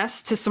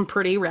access to some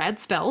pretty rad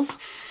spells.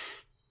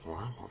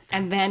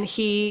 And then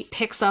he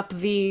picks up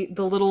the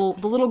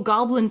little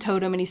goblin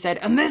totem and he said,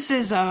 and this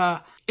is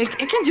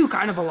it can do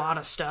kind of a lot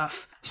of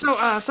stuff.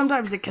 So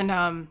sometimes it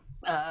can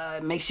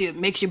makes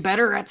you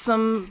better at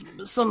some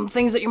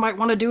things that you might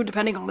want to do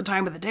depending on the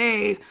time of the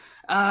day.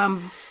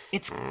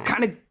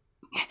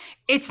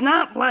 It's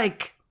not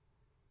like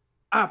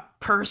a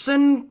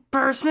person,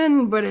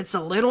 but it's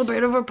a little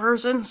bit of a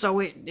person. So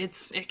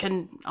it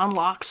can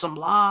unlock some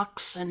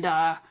locks, and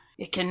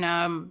it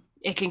can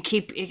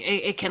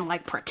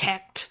like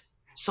protect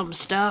some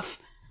stuff.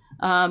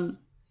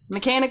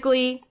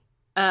 Mechanically,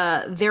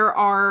 there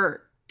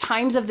are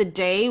times of the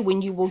day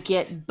when you will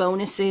get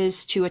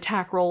bonuses to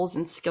attack rolls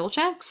and skill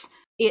checks.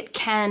 It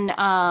can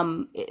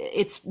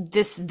it's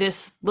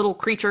this little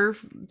creature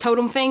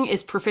totem thing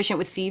is proficient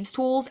with thieves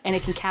tools, and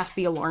it can cast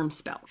the alarm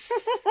spell.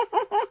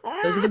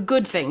 Those are the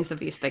good things that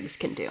these things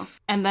can do.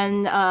 And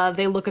then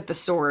they look at the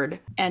sword,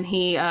 and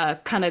he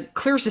kind of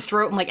clears his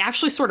throat and like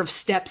actually sort of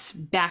steps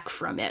back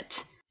from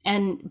it.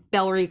 And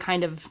Bellry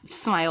kind of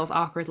smiles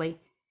awkwardly.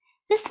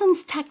 This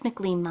one's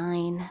technically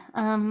mine.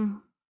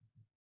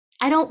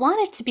 I don't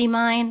want it to be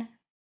mine,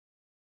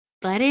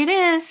 but it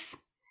is.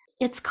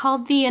 It's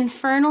called the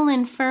Infernal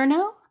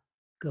Inferno.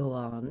 Go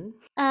on.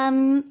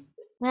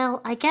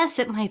 Well, I guess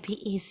it might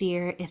be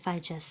easier if I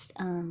just,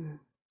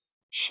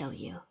 show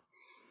you.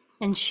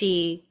 And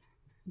she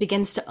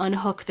begins to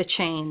unhook the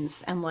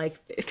chains, and like,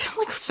 there's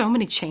like so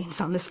many chains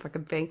on this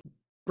fucking thing.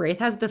 Braith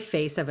has the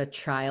face of a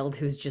child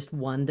who's just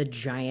won the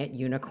giant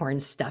unicorn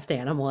stuffed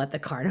animal at the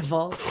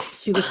carnival.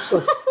 She looks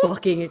so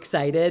fucking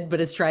excited, but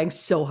is trying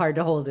so hard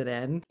to hold it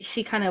in.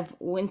 She kind of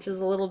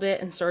winces a little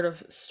bit and sort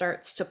of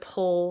starts to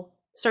pull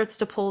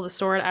the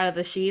sword out of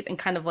the sheath, and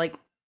kind of like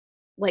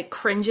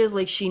cringes,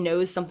 like she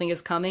knows something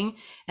is coming.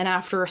 And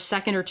after a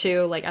second or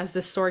two, like as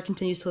the sword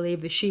continues to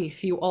leave the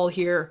sheath, you all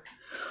hear,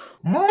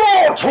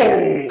 "Mortals!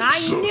 I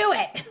knew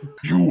it!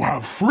 You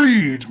have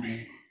freed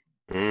me.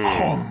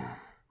 Come,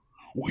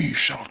 we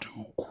shall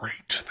do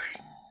great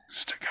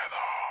things together."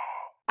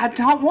 I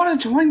don't want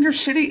to join your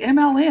shitty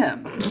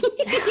MLM.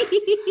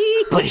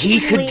 But he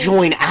could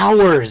join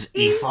ours,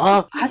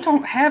 Aoife. I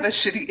don't have a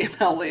shitty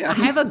MLM. I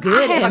have a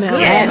good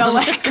MLM.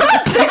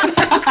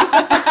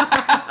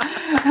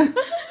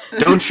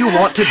 Don't you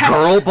want to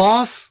girl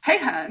boss? Hey,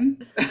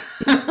 hun.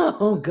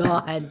 Oh,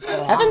 God.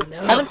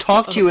 Haven't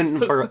talked to you in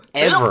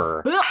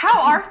forever.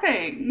 How are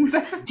things?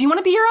 "Do you want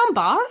to be your own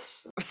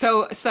boss?"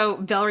 So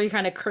Valerie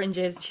kind of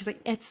cringes. She's like,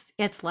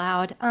 "It's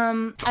loud.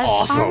 As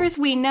awesome. far as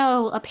we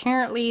know,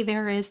 apparently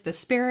there is the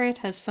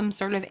spirit of some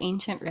sort of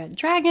ancient red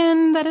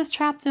dragon that is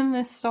trapped in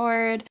this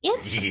sword.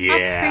 It's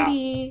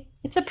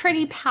a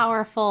pretty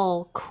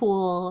powerful,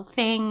 cool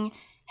thing.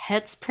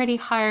 Hits pretty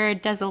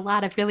hard, does a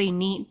lot of really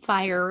neat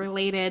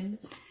fire-related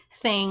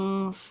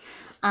things.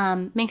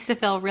 Makes it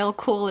feel real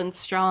cool and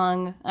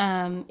strong.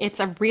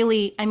 It's a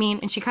really,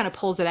 and she kind of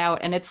pulls it out,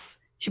 and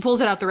she pulls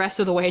it out the rest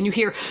of the way, and you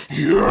hear,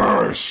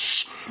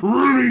 Yes!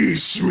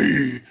 Release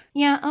me!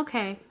 "Yeah,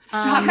 okay."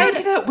 Stop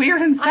making it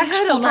weird and I sexual,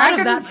 heard a lot dragon.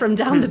 of that from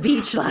down the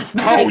beach last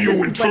night. How you This is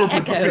what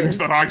interpret the things echoes.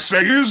 that I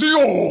say is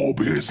your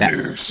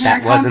business.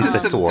 That wasn't the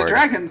sword. The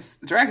dragon's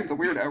a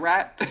weirdo,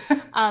 right?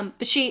 But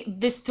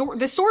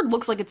this sword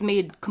looks like it's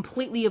made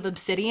completely of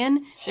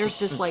obsidian. There's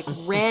this like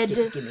red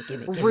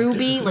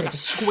ruby, like a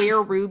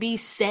square ruby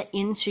set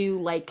into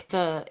like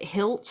the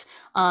hilt,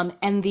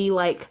 and the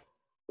like.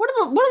 What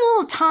are the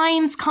little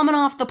tines coming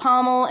off the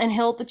pommel and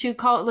hilt that you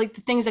call, like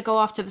the things that go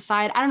off to the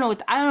side? I don't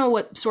know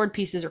what sword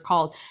pieces are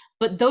called,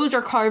 but those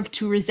are carved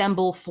to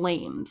resemble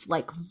flames,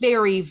 like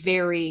very,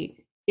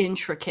 very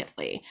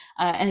intricately.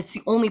 And it's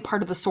the only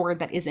part of the sword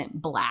that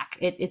isn't black.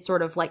 It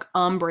sort of like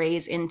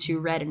ombres into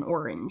red and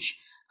orange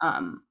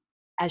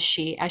as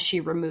she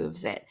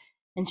removes it.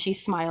 And she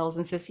smiles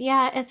and says,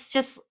 "Yeah, it's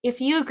just, if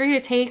you agree to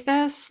take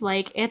this,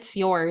 like, it's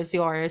yours.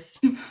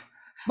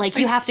 Like,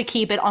 you have to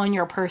keep it on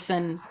your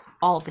person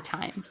all the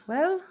time."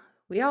 Well,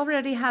 we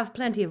already have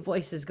plenty of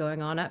voices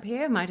going on up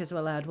here. Might as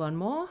well add one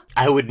more.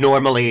 I would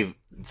normally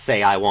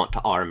say I want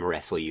to arm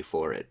wrestle you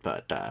for it,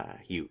 but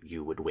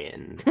you would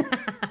win.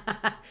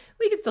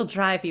 We could still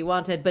try if you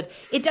wanted, but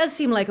it does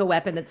seem like a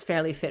weapon that's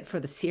fairly fit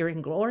for the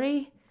searing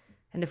glory.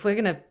 And if we're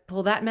gonna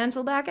pull that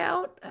mantle back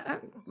out,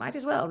 might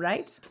as well,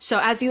 right? So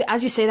as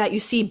you say that, you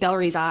see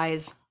Bellry's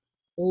eyes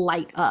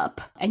light up,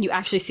 and you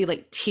actually see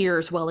like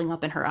tears welling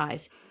up in her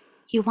eyes.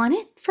 You want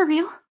it? For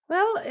real?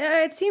 Well,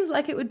 it seems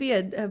like it would be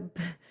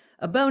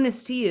a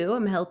bonus to you.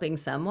 I'm helping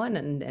someone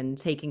and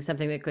taking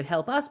something that could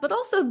help us, but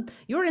also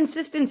your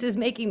insistence is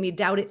making me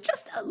doubt it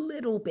just a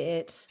little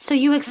bit. So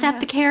you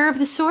accept the care of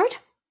the sword?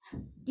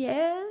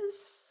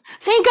 Yes.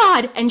 Thank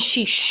God! And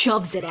she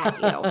shoves it at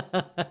you.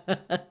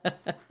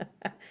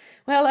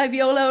 Well, I've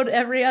YOLO'd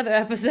every other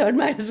episode.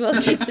 Might as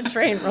well keep the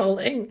train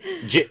rolling.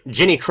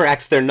 Ginny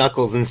cracks their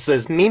knuckles and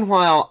says,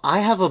 "Meanwhile, I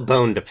have a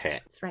bone to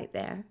pick." It's right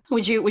there.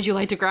 Would you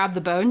like to grab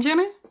the bone,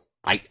 Jenny?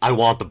 I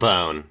want the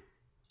bone.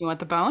 You want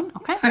the bone?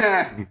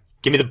 Okay.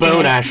 Give me the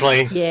bone,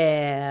 Ashley.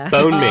 Yeah.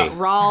 Bone me.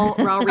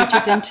 Rawl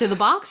reaches into the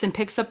box and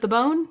picks up the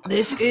bone.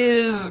 This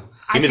is...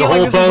 Give me the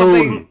whole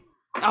bone.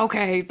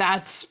 Okay,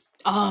 that's...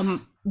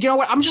 You know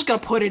what? I'm just gonna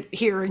put it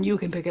here and you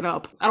can pick it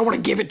up. I don't want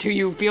to give it to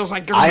you. Feels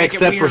like you're I gonna make it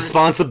accept weird.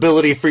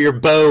 responsibility for your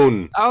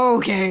bone.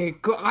 Okay,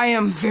 I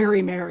am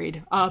very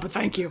married. But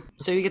thank you.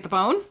 So you get the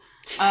bone.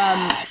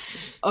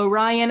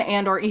 Orion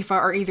and or Aoife,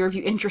 are either of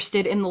you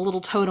interested in the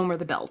little totem or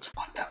the belt?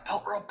 I want that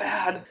belt real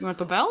bad. You want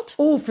the belt?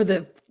 Oh, for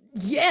the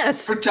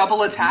yes. For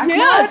double attack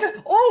Yes.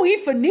 mod? Oh,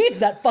 Aoife needs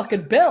that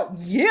fucking belt.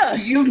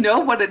 Yes. Do you know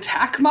what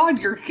attack mod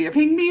you're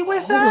giving me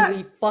with that?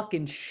 Holy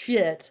fucking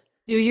shit.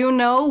 Do you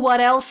know what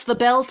else the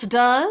belt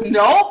does?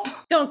 Nope.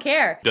 Don't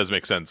care. It does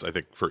make sense, I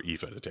think, for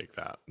Aoife to take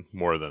that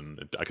more than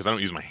because I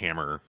don't use my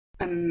hammer.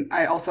 And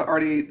I also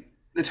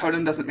the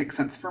totem doesn't make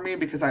sense for me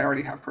because I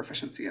already have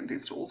proficiency in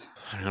these tools.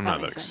 I'm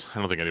not that. I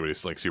don't think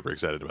anybody's like super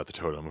excited about the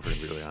totem. If we're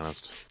gonna be really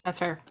honest. That's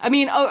fair. I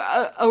mean,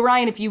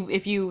 Orion, if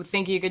you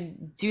think you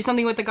could do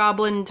something with the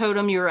goblin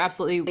totem, you're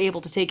absolutely able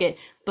to take it.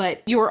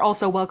 But you are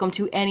also welcome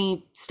to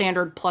any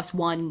standard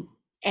 +1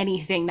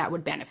 anything that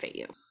would benefit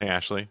you. Hey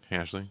Ashley.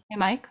 Hey,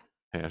 Mike.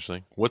 Hey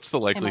Ashley. What's the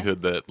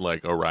likelihood that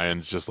like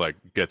Orion's just like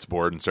gets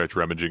bored and starts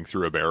rummaging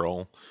through a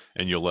barrel,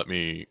 and you'll let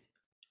me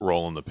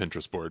roll on the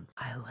Pinterest board?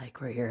 I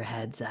like where your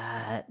head's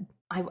at.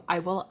 I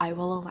will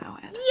allow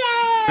it.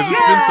 Because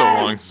it's been so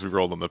long since we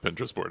rolled on the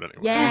Pinterest board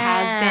anyway. Yeah. It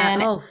has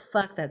been. Oh,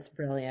 fuck, that's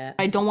brilliant.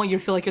 I don't want you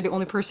to feel like you're the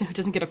only person who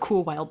doesn't get a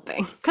cool wild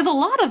thing. Because a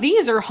lot of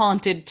these are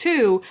haunted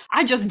too.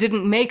 I just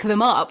didn't make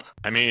them up.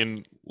 I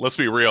mean, let's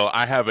be real.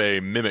 I have a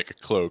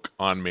mimic cloak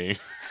on me.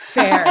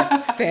 Fair.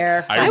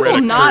 I will read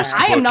a not. cursed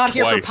I am book not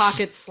here for twice.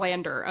 pocket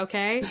slander.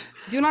 Okay,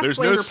 do not. There's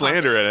slander no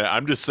slander pockets. in it.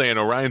 I'm just saying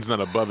Orion's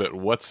not above it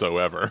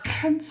whatsoever.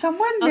 Can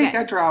someone make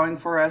a drawing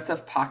for us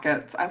of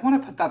pockets? I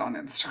want to put that on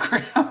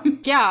Instagram.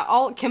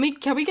 Yeah, can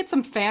we get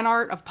some fan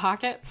art of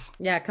pockets?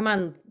 Yeah, come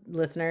on,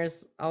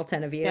 listeners, all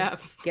 10 of you. Yeah.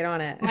 Get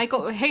on it.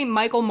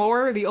 Michael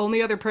Moore, the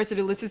only other person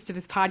who listens to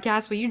this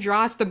podcast, will you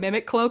draw us the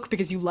mimic cloak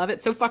because you love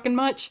it so fucking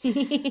much?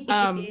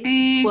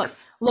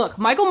 Thanks. Look,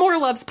 Michael Moore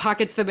loves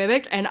Pockets the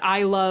Mimic, and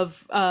I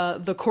love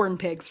the corn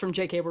pigs from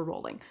J.K.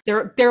 Rowling.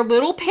 They're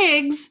little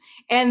pigs,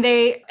 and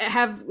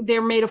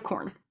they're made of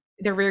corn.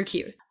 They're very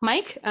cute.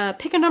 Mike,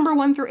 pick a number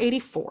 1 through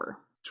 84.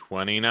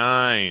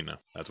 29.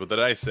 That's what the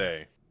dice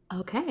say.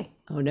 Okay.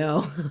 Oh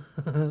no.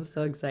 I'm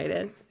so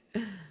excited.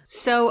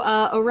 So,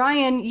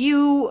 Orion,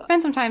 you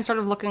spend some time sort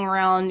of looking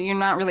around. You're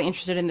not really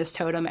interested in this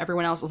totem.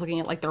 Everyone else is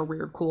looking at like their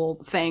weird,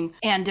 cool thing.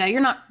 And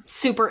you're not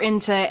super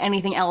into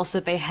anything else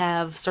that they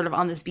have sort of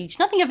on this beach.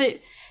 None of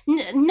it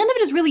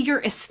is really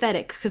your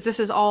aesthetic, because this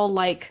is all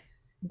like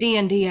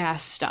D&D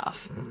ass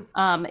stuff.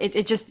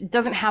 It just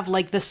doesn't have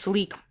like the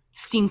sleek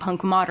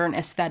steampunk modern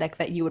aesthetic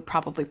that you would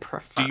probably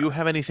prefer. Do you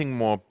have anything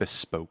more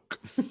bespoke?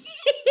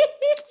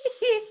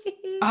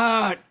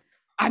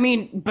 I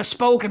mean,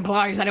 bespoke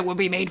implies that it would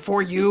be made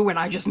for you, and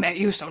I just met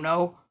you, so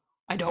no,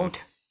 I don't.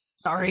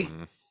 Sorry.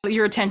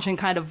 Your attention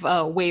kind of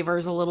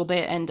wavers a little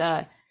bit,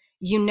 and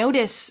you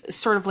notice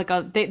sort of like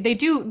they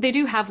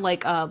do have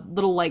like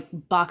little like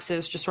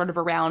boxes just sort of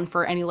around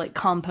for any like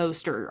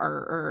compost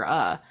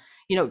or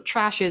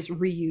trash is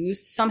reused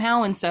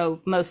somehow, and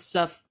so most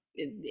stuff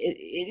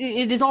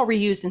it is all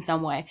reused in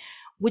some way,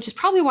 which is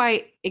probably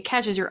why it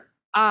catches your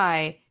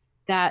eye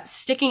that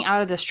sticking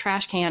out of this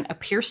trash can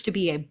appears to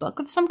be a book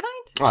of some kind.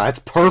 Oh, that's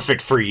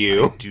perfect for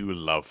you. I do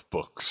love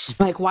books.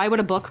 Like, why would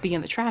a book be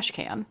in the trash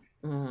can?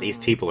 These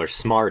people are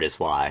smart is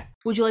why.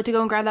 Would you like to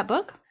go and grab that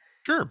book?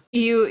 Sure.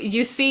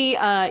 You see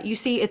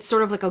it's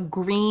sort of like a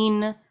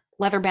green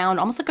leather bound,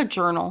 almost like a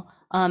journal.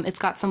 It's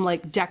got some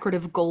like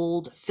decorative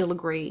gold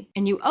filigree,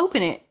 and you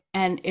open it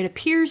and it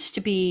appears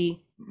to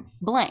be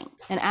blank.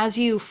 And as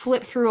you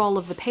flip through all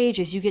of the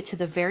pages, you get to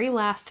the very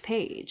last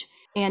page.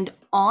 And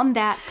on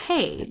that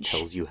page, It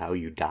tells you how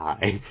you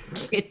die.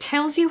 it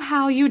tells you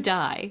how you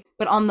die.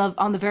 But on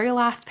the very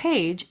last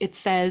page, it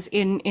says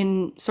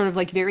in sort of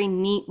like very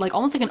neat, like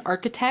almost like an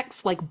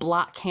architect's like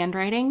block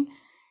handwriting,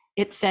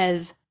 it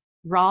says,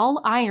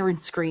 Rahl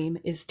Ironscream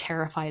is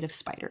terrified of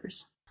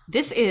spiders.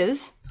 This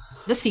is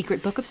the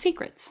Secret Book of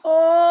Secrets.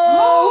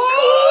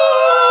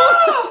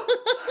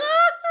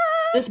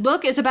 This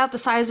book is about the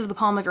size of the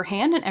palm of your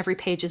hand, and every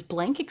page is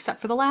blank except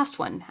for the last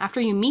one.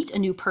 After you meet a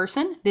new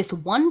person, this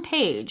one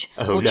page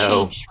will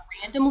change to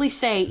randomly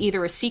say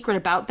either a secret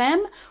about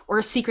them or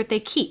a secret they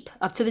keep,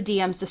 up to the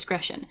DM's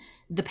discretion.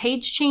 The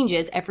page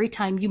changes every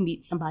time you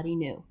meet somebody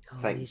new.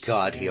 Thank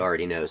God he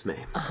already knows me.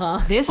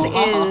 This is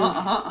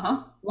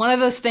one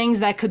of those things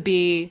that could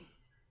be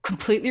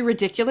completely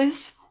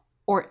ridiculous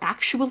or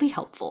actually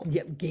helpful.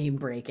 Yep, game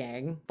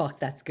breaking. Fuck,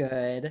 that's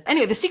good.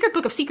 Anyway, the Secret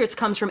Book of Secrets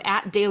comes from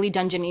 @Daily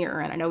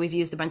Dungeoneer, and I know we've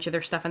used a bunch of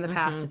their stuff in the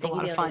past. It's a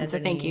lot of fun, so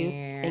thank you.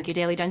 Thank you,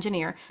 Daily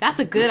Dungeoneer. That's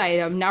a good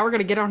item. Now we're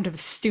going to get on to the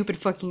stupid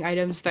fucking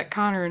items that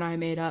Connor and I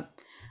made up.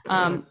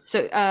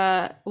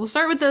 So we'll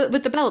start with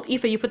the belt.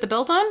 Aoife, you put the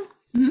belt on?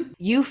 Mm-hmm.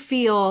 You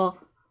feel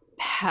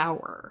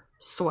power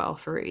swell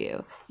through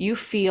you. You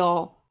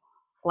feel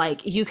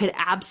like you could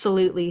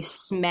absolutely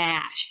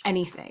smash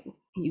anything.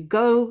 You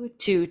go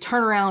to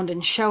turn around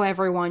and show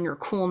everyone your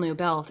cool new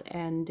belt,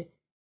 and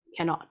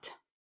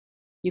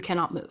you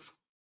cannot move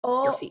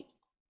your feet.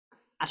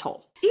 at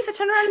all. Eva,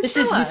 turn around and This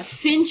show is the us.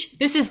 cinch.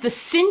 This is the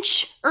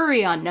cinch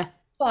Urion.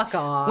 Fuck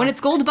off. When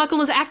its gold buckle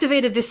is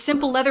activated, this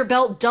simple leather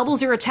belt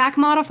doubles your attack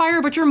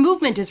modifier, but your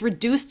movement is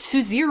reduced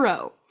to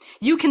 0.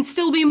 You can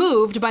still be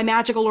moved by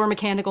magical or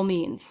mechanical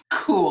means.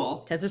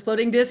 Cool. Tezer's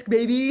floating disc,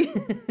 baby.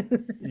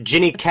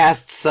 Ginny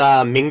casts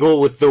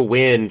Mingle with the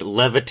Wind,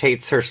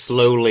 levitates her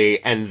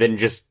slowly, and then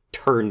just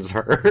turns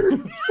her.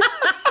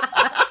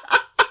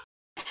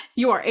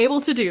 You are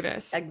able to do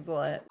this.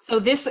 Excellent. So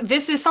this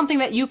is something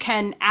that you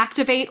can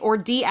activate or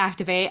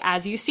deactivate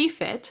as you see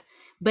fit.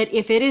 But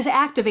if it is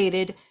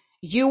activated,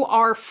 you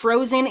are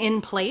frozen in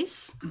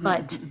place.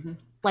 But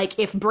like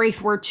if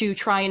Braith were to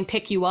try and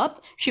pick you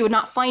up, she would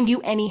not find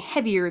you any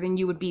heavier than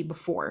you would be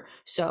before.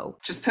 So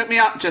Just put me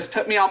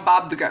on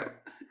Bob the Goat.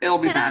 It'll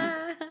be fine.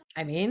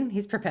 I mean,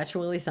 he's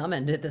perpetually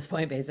summoned at this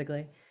point,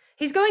 basically.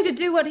 He's going to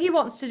do what he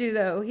wants to do,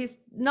 though. He's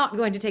not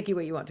going to take you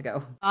where you want to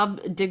go.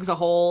 Bob digs a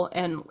hole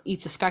and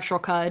eats a spectral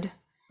cud.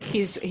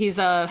 He's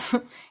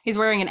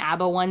wearing an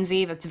ABBA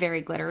onesie that's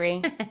very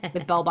glittery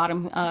with bell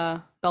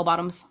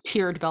bottoms,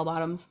 tiered bell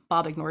bottoms.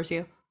 Bob ignores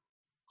you.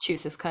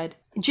 Chews his cud.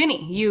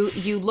 Ginny,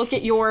 you look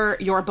at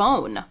your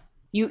bone.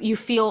 You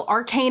feel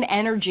arcane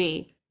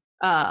energy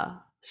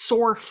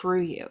soar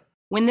through you.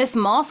 When this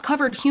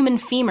moss-covered human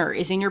femur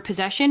is in your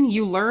possession,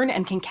 you learn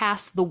and can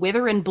cast the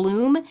Wither and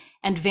Bloom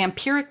and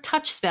Vampiric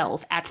Touch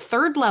spells at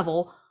 3rd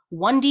level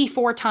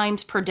 1d4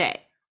 times per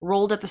day,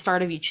 rolled at the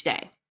start of each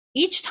day.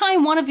 Each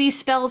time one of these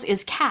spells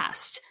is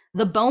cast,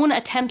 the bone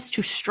attempts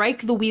to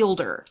strike the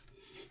wielder,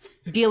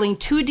 dealing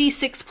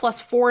 2d6 plus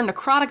 4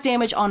 necrotic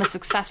damage on a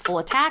successful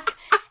attack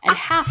and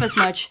half as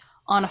much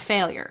on a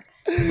failure.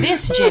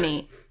 This,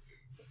 Ginny,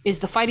 is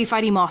the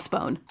fighty moss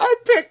bone. I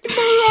picked the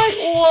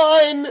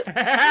right one!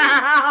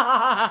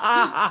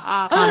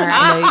 Connor,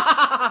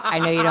 I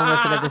know you don't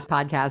listen to this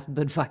podcast,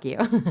 but fuck you.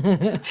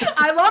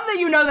 I love that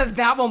you know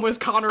that one was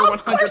Connor 100%.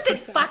 Of course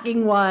it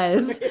fucking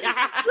was.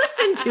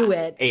 Listen to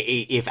it.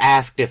 If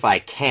asked if I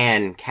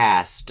can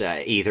cast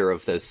either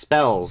of those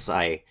spells,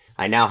 I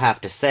now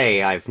have to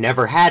say I've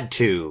never had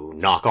to,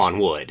 knock on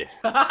wood.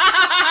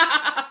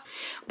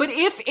 But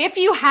if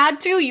you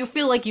had to, you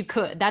feel like you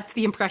could. That's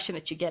the impression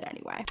that you get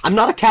anyway. I'm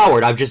not a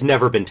coward, I've just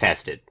never been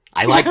tested.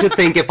 I like to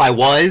think if I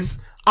was,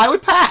 I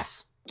would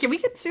pass. Can we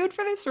get sued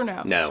for this or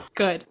no? No.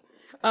 Good.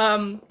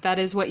 That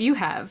is what you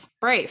have.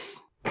 Brave.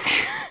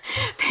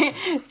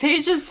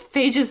 Paige's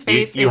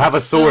face You is have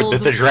a sword filled-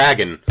 that's a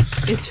dragon.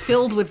 is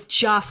filled with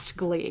just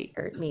glee.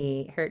 Hurt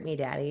me,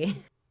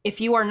 daddy.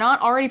 If you are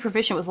not already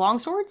proficient with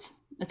longswords,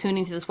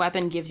 attuning to this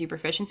weapon gives you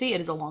proficiency.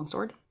 It is a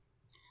longsword.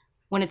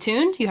 When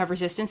attuned, you have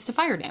resistance to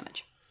fire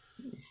damage.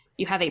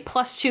 You have a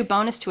 +2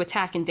 bonus to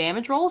attack and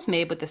damage rolls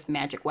made with this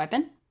magic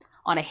weapon.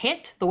 On a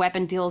hit, the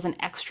weapon deals an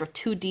extra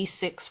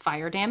 2d6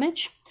 fire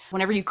damage.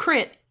 Whenever you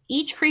crit,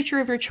 each creature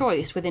of your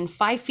choice within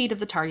 5 feet of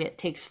the target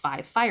takes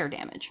 5 fire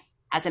damage.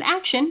 As an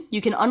action, you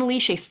can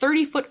unleash a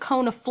 30-foot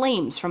cone of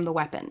flames from the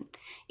weapon.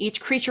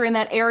 Each creature in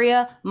that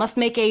area must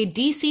make a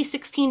DC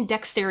 16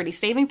 dexterity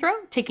saving throw,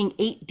 taking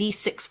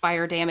 8d6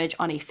 fire damage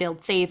on a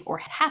failed save or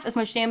half as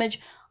much damage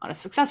on a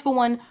successful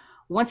one.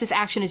 Once this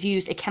action is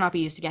used, it cannot be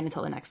used again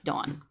until the next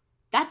dawn.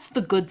 That's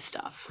the good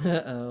stuff.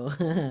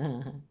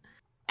 Uh-oh.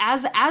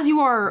 As you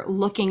are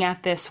looking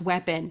at this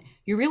weapon,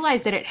 you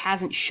realize that it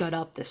hasn't shut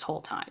up this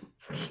whole time.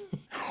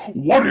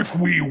 What if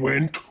we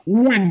went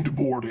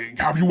windboarding?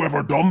 Have you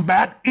ever done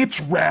that? It's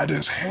rad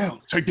as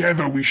hell.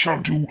 Together we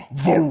shall do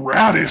the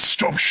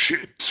raddest of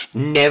shit.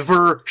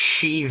 Never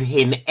sheathe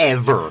him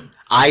ever.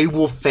 I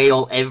will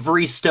fail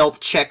every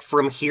stealth check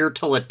from here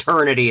till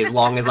eternity as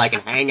long as I can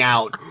hang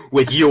out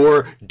with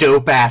your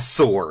dope-ass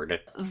sword.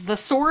 The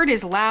sword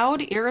is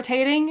loud,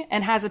 irritating,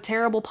 and has a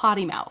terrible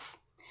potty mouth.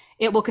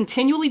 It will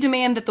continually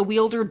demand that the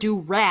wielder do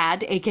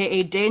rad,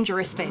 aka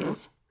dangerous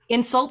things,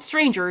 insult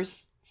strangers,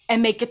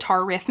 and make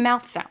guitar riff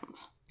mouth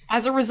sounds.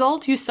 As a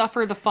result, you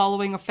suffer the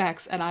following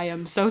effects, and I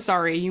am so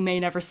sorry, you may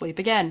never sleep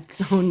again.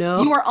 Oh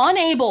no. You are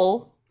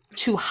unable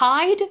to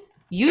hide,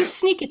 use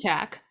sneak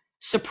attack,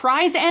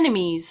 surprise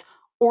enemies,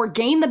 or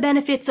gain the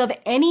benefits of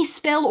any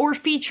spell or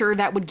feature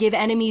that would give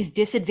enemies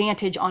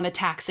disadvantage on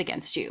attacks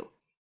against you.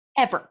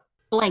 Ever.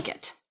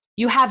 Blanket.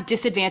 You have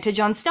disadvantage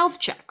on stealth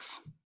checks.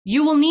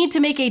 You will need to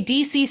make a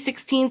DC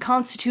 16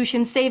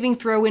 Constitution saving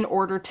throw in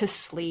order to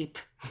sleep.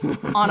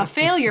 On a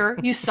failure,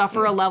 you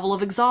suffer a level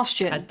of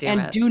exhaustion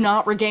and do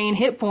not regain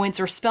hit points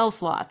or spell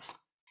slots.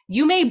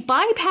 You may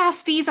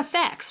bypass these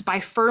effects by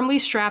firmly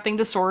strapping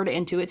the sword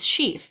into its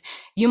sheath.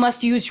 You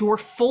must use your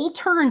full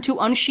turn to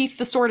unsheath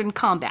the sword in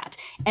combat.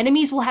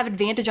 Enemies will have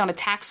advantage on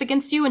attacks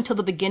against you until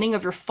the beginning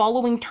of your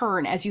following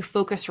turn as you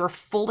focus your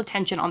full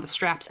attention on the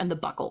straps and the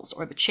buckles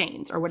or the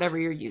chains or whatever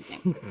you're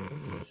using.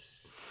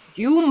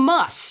 You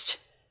must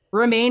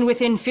remain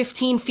within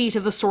 15 feet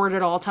of the sword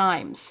at all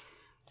times.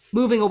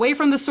 Moving away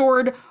from the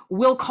sword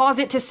will cause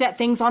it to set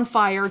things on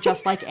fire,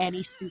 just like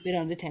any stupid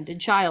unattended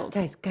child.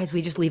 Guys,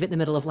 we just leave it in the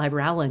middle of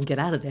Librala and get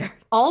out of there.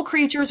 All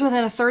creatures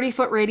within a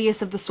 30-foot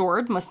radius of the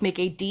sword must make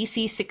a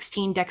DC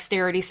 16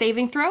 dexterity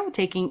saving throw,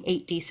 taking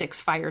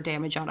 8d6 fire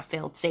damage on a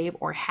failed save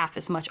or half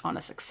as much on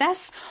a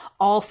success.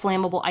 All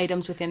flammable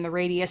items within the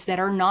radius that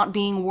are not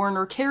being worn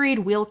or carried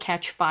will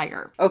catch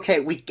fire. Okay,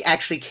 we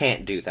actually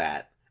can't do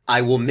that.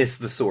 I will miss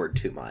the sword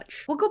too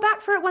much. We'll go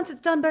back for it once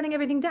it's done burning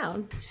everything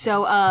down.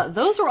 So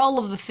those are all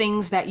of the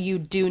things that you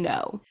do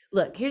know.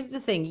 Look, here's the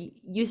thing.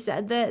 You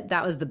said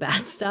that was the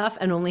bad stuff,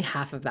 and only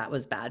half of that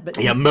was bad.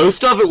 But Yeah,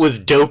 most of it was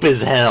dope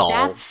as hell.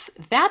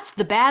 That's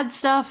the bad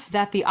stuff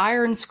that the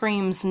Iron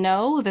Screams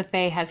know that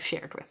they have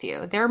shared with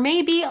you. There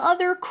may be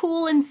other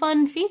cool and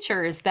fun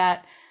features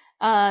that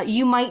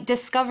you might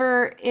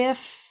discover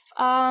if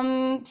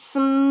some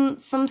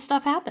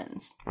stuff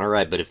happens. All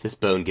right, but if this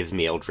bone gives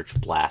me Eldritch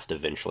Blast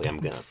eventually, I'm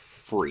gonna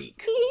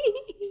freak.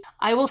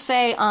 I will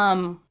say,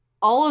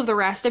 all of the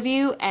rest of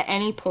you, at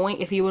any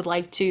point, if you would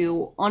like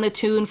to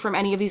unattune from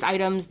any of these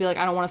items, be like,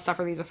 I don't want to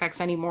suffer these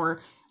effects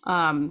anymore,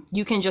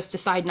 you can just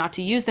decide not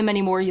to use them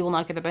anymore. You will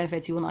not get the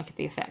benefits. You will not get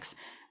the effects.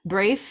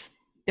 Braith,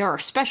 there are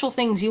special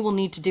things you will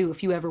need to do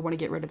if you ever want to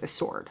get rid of this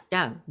sword.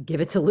 Yeah,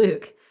 give it to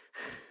Luke.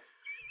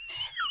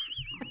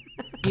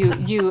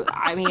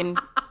 I mean,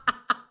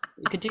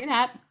 you could do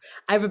that.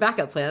 I have a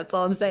backup plan. That's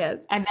all I'm saying.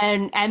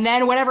 And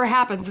then whatever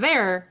happens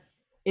there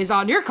is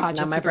on your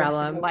conscience. Not my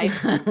problem.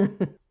 Life.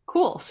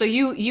 Cool. So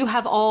you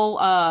have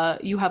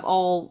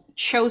all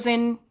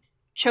chosen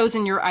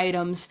your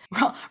items.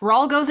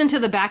 Raul goes into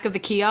the back of the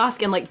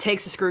kiosk and like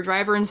takes a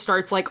screwdriver and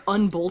starts like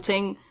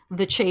unbolting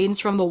the chains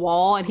from the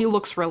wall, and he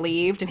looks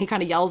relieved and he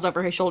kind of yells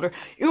over his shoulder,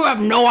 "You have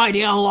no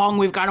idea how long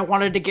we've kind of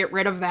wanted to get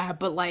rid of that,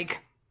 but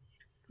like,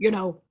 you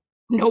know,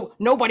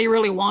 nobody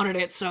really wanted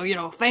it, so, you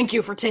know, thank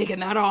you for taking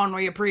that on.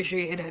 We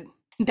appreciate it."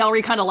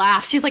 Bellry kind of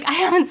laughs. She's like, "I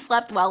haven't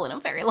slept well in a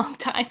very long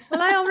time."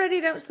 Well, I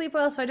already don't sleep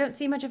well, so I don't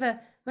see much of a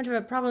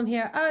problem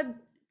here.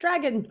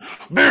 Dragon.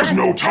 There's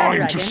no time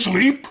Dragon. to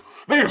sleep.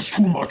 There's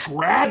too much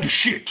rad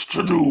shit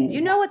to do.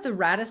 You know what the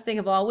raddest thing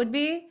of all would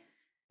be?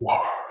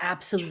 What?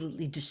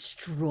 Absolutely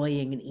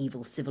destroying an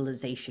evil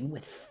civilization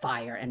with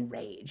fire and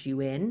rage. You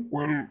in?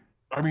 Well,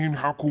 I mean,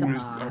 how cool Come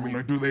is? I on. mean,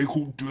 like, do they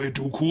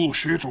do cool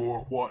shit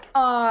or what?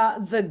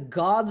 The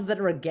gods that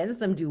are against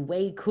them do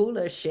way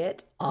cooler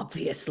shit,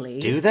 obviously.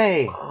 Do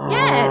they?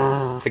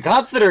 Yes! The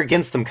gods that are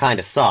against them kind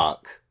of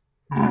suck.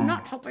 You're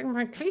not helping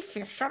my case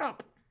here. Shut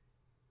up.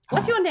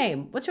 What's your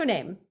name? Do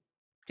you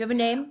have a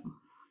name?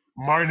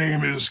 My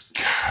name is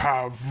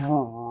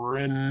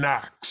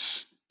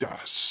Cavrinaxdus.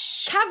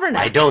 Cavernax.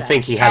 I don't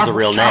think he has a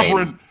real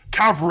name.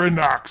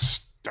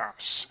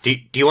 Cavrinaxdus. Do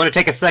you want to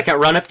take a second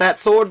run at that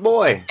sword,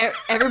 boy?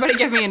 Everybody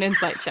give me an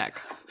insight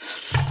check.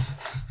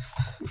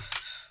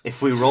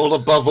 If we roll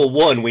above a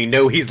 1, we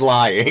know he's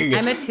lying.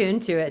 I'm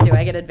attuned to it. Do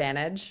I get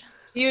advantage?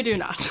 You do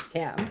not.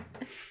 Damn.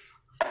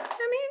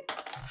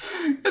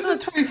 It's a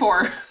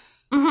 24.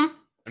 I'm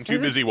too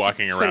busy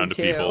walking around to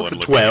 22. people It's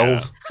and a looking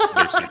 12. at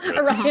their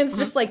secrets. Orion's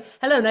just like,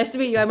 hello, nice to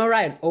meet you. I'm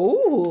Orion.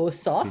 Oh,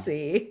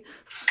 saucy.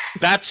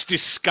 That's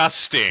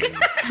disgusting.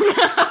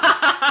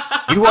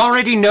 You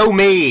already know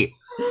me.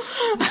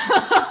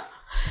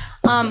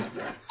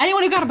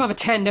 Anyone who got above a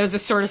 10 knows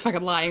this sword is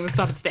fucking lying. That's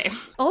not its name.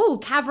 Oh,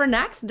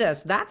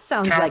 Cavernaxdus. That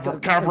sounds like a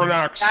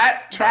Cavrinax.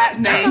 That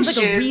name sounds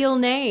like a is- real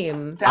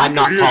name. I'm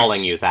not Yes.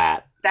 calling you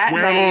that. That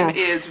Well, name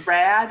is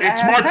rad It's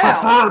as my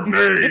hell. preferred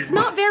name. It's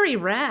not very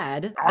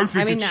rad. I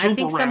think it's I super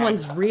think rad.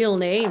 someone's real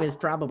name is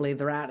probably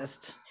the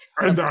raddest.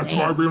 And that's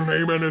my real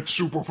name, and it's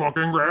super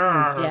fucking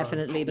rad.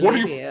 Definitely What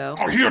believe are you.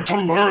 I'm here to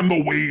learn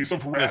the ways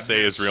of I'm gonna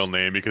say his real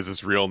name because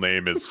his real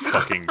name is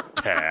fucking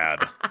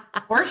Tad.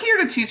 We're here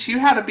to teach you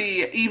how to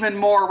be even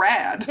more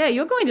rad. Yeah,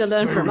 you're going to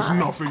learn from There's us.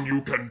 nothing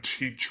you can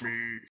teach me.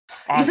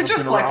 If it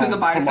just flexes a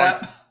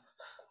bicep.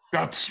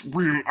 That's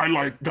real.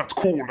 That's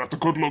cool. That's a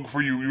good look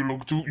for you. You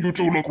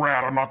two look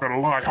rad. I'm not gonna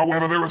lie.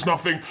 However, there is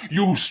nothing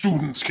you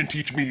students can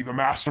teach me, the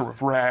master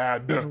of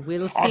rad.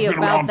 We'll I've see been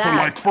about around that. for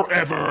like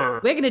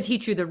forever. We're going to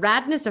teach you the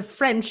radness of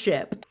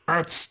friendship.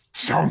 That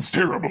sounds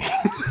terrible.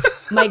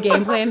 My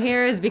game plan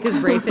here is because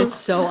Wraith is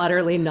so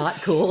utterly not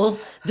cool,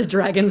 the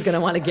dragon's going to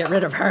want to get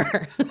rid of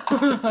her.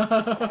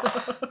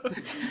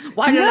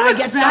 Why did I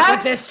get stuck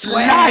with this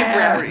square?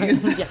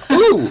 Libraries.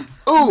 Ooh,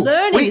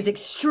 Learning is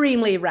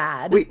extremely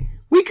rad.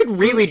 we could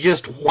really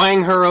just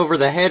whang her over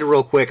the head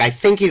real quick. I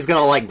think he's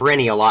gonna like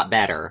Brenny a lot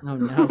better. Oh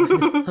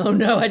no. Oh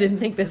no, I didn't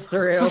think this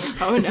through.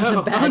 Oh This is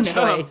a bad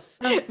choice.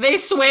 They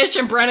switch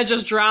and Brenna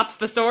just drops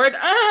the sword.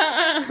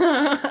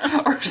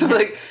 Or something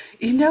like,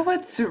 you know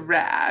what's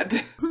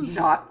rad?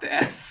 Not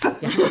this.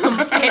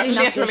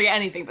 Literally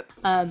anything. But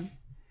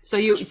so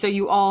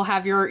you all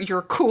have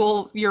your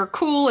cool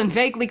and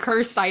vaguely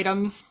cursed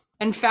items,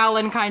 and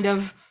Fallon kind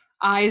of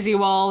eyes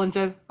you all and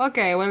says,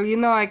 "Okay, well, you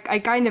know, I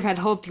kind of had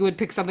hoped you would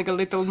pick something a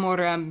little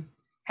more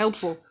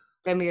helpful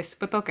than this,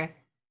 but okay,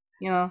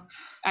 you know,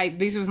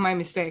 this was my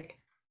mistake."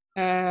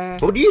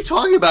 What are you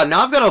talking about?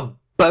 Now I've got a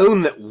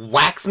bone that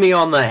whacks me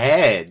on the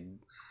head.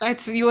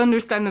 You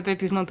understand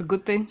that is not a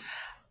good thing,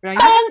 right?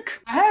 I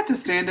had to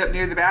stand up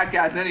near the bad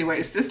guys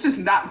anyways. This does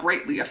not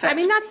greatly affect. I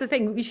mean, that's the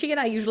thing. She and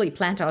I usually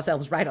plant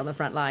ourselves right on the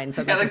front line,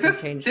 so yeah, that like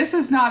doesn't change. this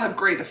is not of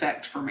great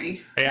effect for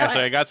me. Hey,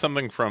 Ashley, I got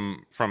something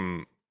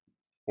from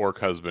Orc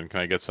husband. Can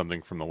I get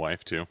something from the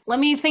wife too? Let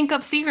me think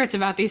up secrets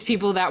about these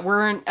people that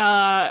weren't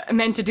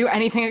meant to do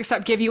anything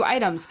except give you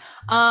items.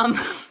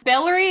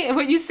 Bellary,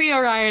 what you see,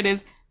 Orion,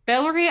 is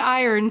Bellary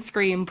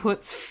Ironscream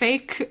puts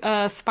fake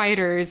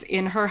spiders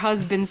in her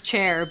husband's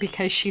chair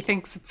because she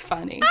thinks it's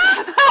funny.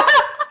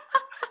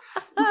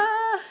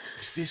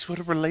 Is this what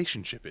a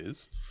relationship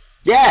is?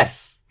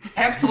 Yes!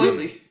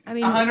 Absolutely. I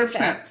mean,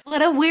 100%.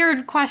 What a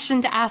weird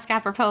question to ask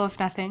apropos of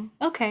nothing.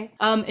 Okay.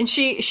 And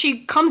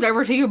she comes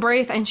over to you,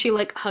 Braith, and she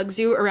like hugs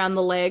you around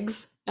the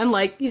legs, and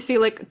like you see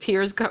like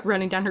tears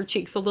running down her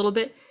cheeks a little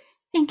bit.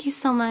 Thank you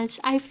so much.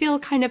 I feel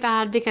kind of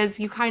bad because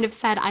you kind of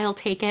said I'll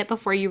take it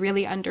before you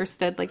really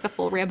understood like the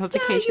full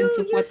ramifications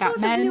of what that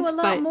meant. You knew a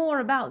lot but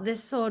more about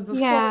this sword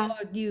before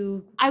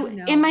you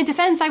know. in my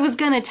defense, I was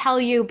gonna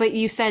tell you, but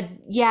you said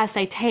yes,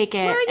 I take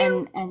it, Were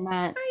you? and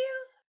that. Are you?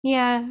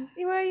 Yeah.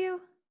 Where are you?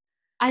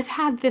 I've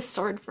had this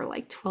sword for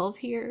like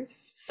 12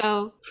 years,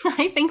 so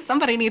I think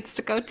somebody needs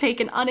to go take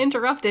an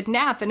uninterrupted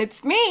nap, and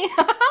it's me.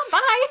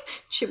 Bye.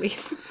 She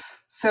leaves.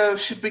 So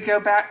should we go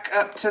back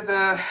up to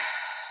the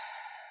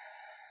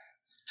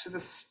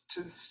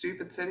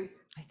stupid city?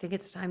 I think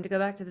it's time to go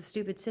back to the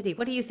stupid city.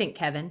 What do you think,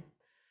 Kevin?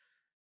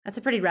 That's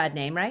a pretty rad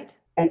name, right?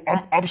 Oh,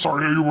 I'm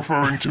sorry. Are you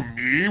referring to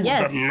me with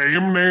Yes. that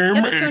lame name?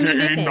 Yeah, that's your new AKA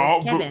nickname, not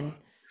it's Kevin.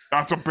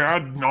 That's a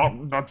bad.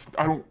 Not. That's.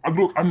 I don't.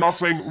 Look. I'm not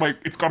saying like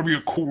it's got to be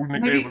a cool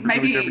nickname for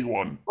Maybe.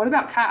 everyone. What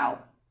about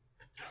Kyle?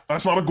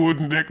 That's not a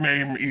good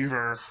nickname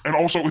either. And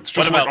also, it's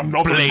just What like about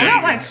another Blaze? name.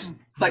 Not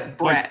like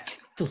Brett.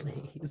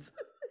 Blaze.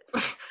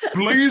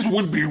 Blaze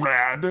would be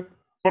rad,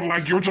 but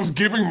like you're just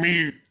giving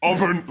me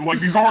other like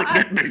these aren't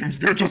nicknames.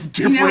 They're just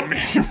different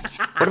names.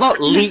 What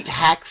about Leet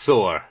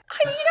Hacksaw?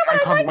 I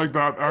kind of like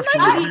that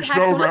actually. Leet You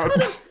spell Hacksaw. Let's call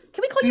that. him.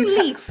 Can we call you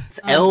Leet? It's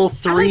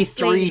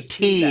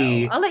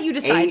L33T. I'll let you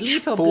decide.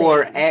 Leet or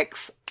Blaze?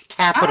 H4X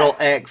capital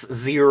X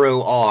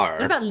 0R.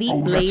 What about Leet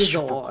Oh, that's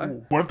super Blazor?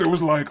 cool. What if there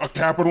was like a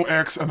capital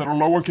X and then a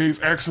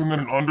lowercase x and then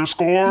an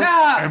underscore?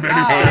 No, and then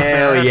no. it said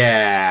Hell that.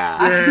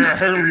 yeah. Yeah,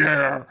 hell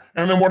yeah.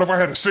 And then what if I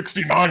had a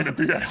 69 at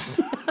the end?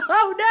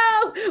 Oh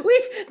no!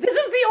 This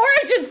is the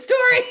origin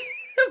story.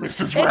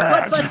 This is It's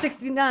rad. Butt Fun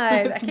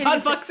 69. It's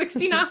Budfuck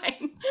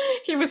 69.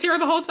 He was here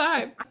the whole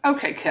time.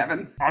 Okay,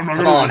 Kevin. I'm not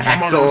Come gonna, on, I'm not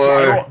Haxor. gonna-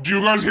 I don't- do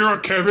you guys hear a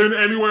Kevin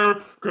anywhere?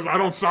 Because I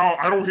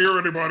don't hear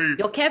anybody.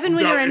 You're Kevin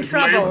when that you're in is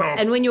lame trouble, enough.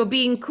 and when you're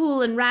being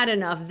cool and rad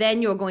enough,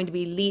 then you're going to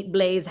be Leet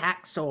Blaze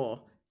Hacksaw.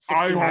 I'm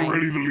 69.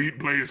 already the lead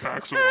Blaze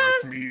Hacksaw.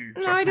 It's me.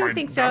 No, That's I don't my-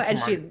 think so. that's And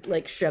my- she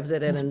like shoves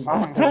it in and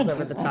pulls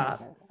over the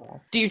top.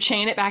 Do you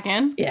chain it back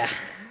in? Yeah.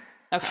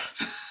 Okay.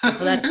 Well,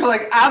 that's You're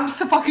like,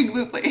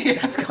 abso-fucking-lutely.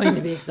 that's going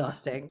to be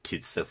exhausting.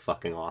 Dude's so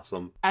fucking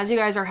awesome. As you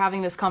guys are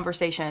having this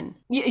conversation,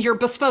 your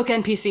bespoke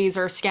NPCs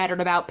are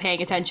scattered about,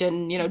 paying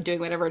attention, doing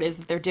whatever it is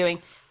that they're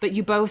doing. But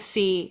you both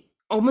see,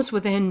 almost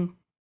within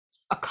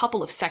a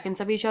couple of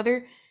seconds of each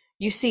other,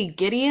 you see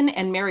Gideon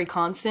and Mary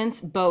Constance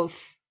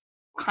both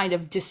kind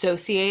of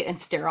dissociate and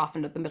stare off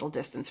into the middle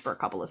distance for a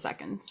couple of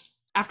seconds.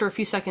 After a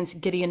few seconds,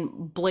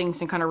 Gideon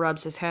blinks and kind of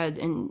rubs his head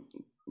and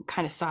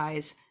kind of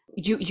sighs.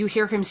 You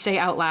hear him say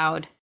out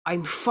loud,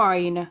 "I'm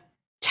fine.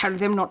 Tell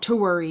them not to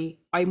worry.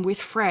 I'm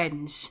with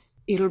friends.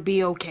 It'll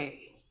be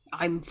okay.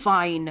 I'm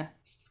fine.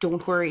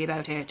 Don't worry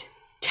about it.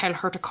 Tell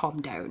her to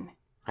calm down."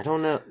 I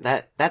don't know.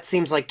 That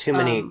seems like too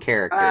many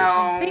characters.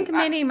 I think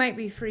Minnie might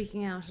be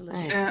freaking out a little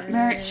bit.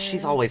 Mary,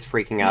 She's always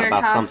freaking out Mary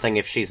about Cos- something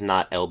if she's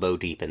not elbow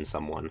deep in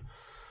someone.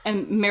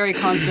 And Mary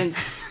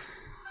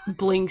Constance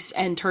blinks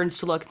and turns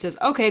to look and says,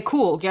 "Okay,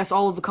 cool. Guess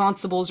all of the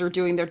constables are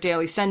doing their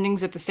daily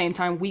sendings at the same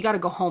time. We gotta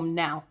go home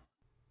now."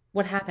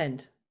 What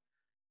happened?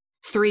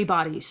 3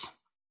 bodies.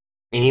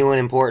 Anyone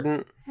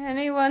important?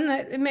 Anyone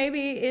that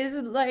maybe is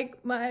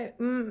like my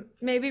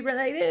maybe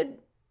related?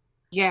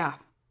 Yeah.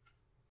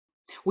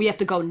 We have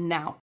to go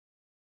now.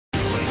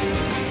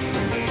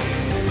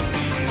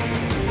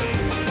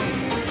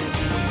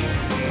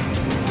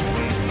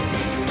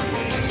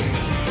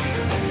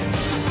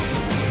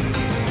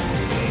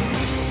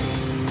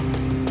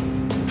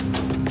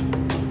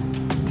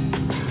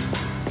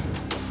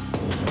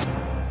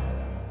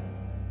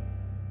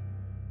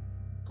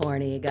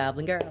 Horny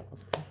goblin girl.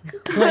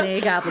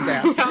 Horny goblin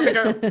girl.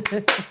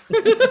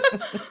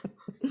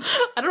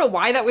 I don't know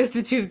why that was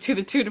to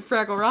the tune of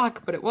Fraggle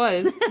Rock, but it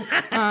was.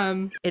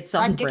 It's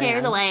on Put your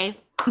cares brand. away.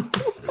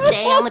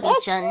 Stay on the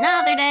beach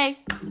another day.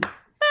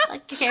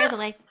 Put your cares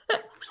away.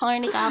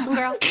 Horny goblin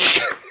girl.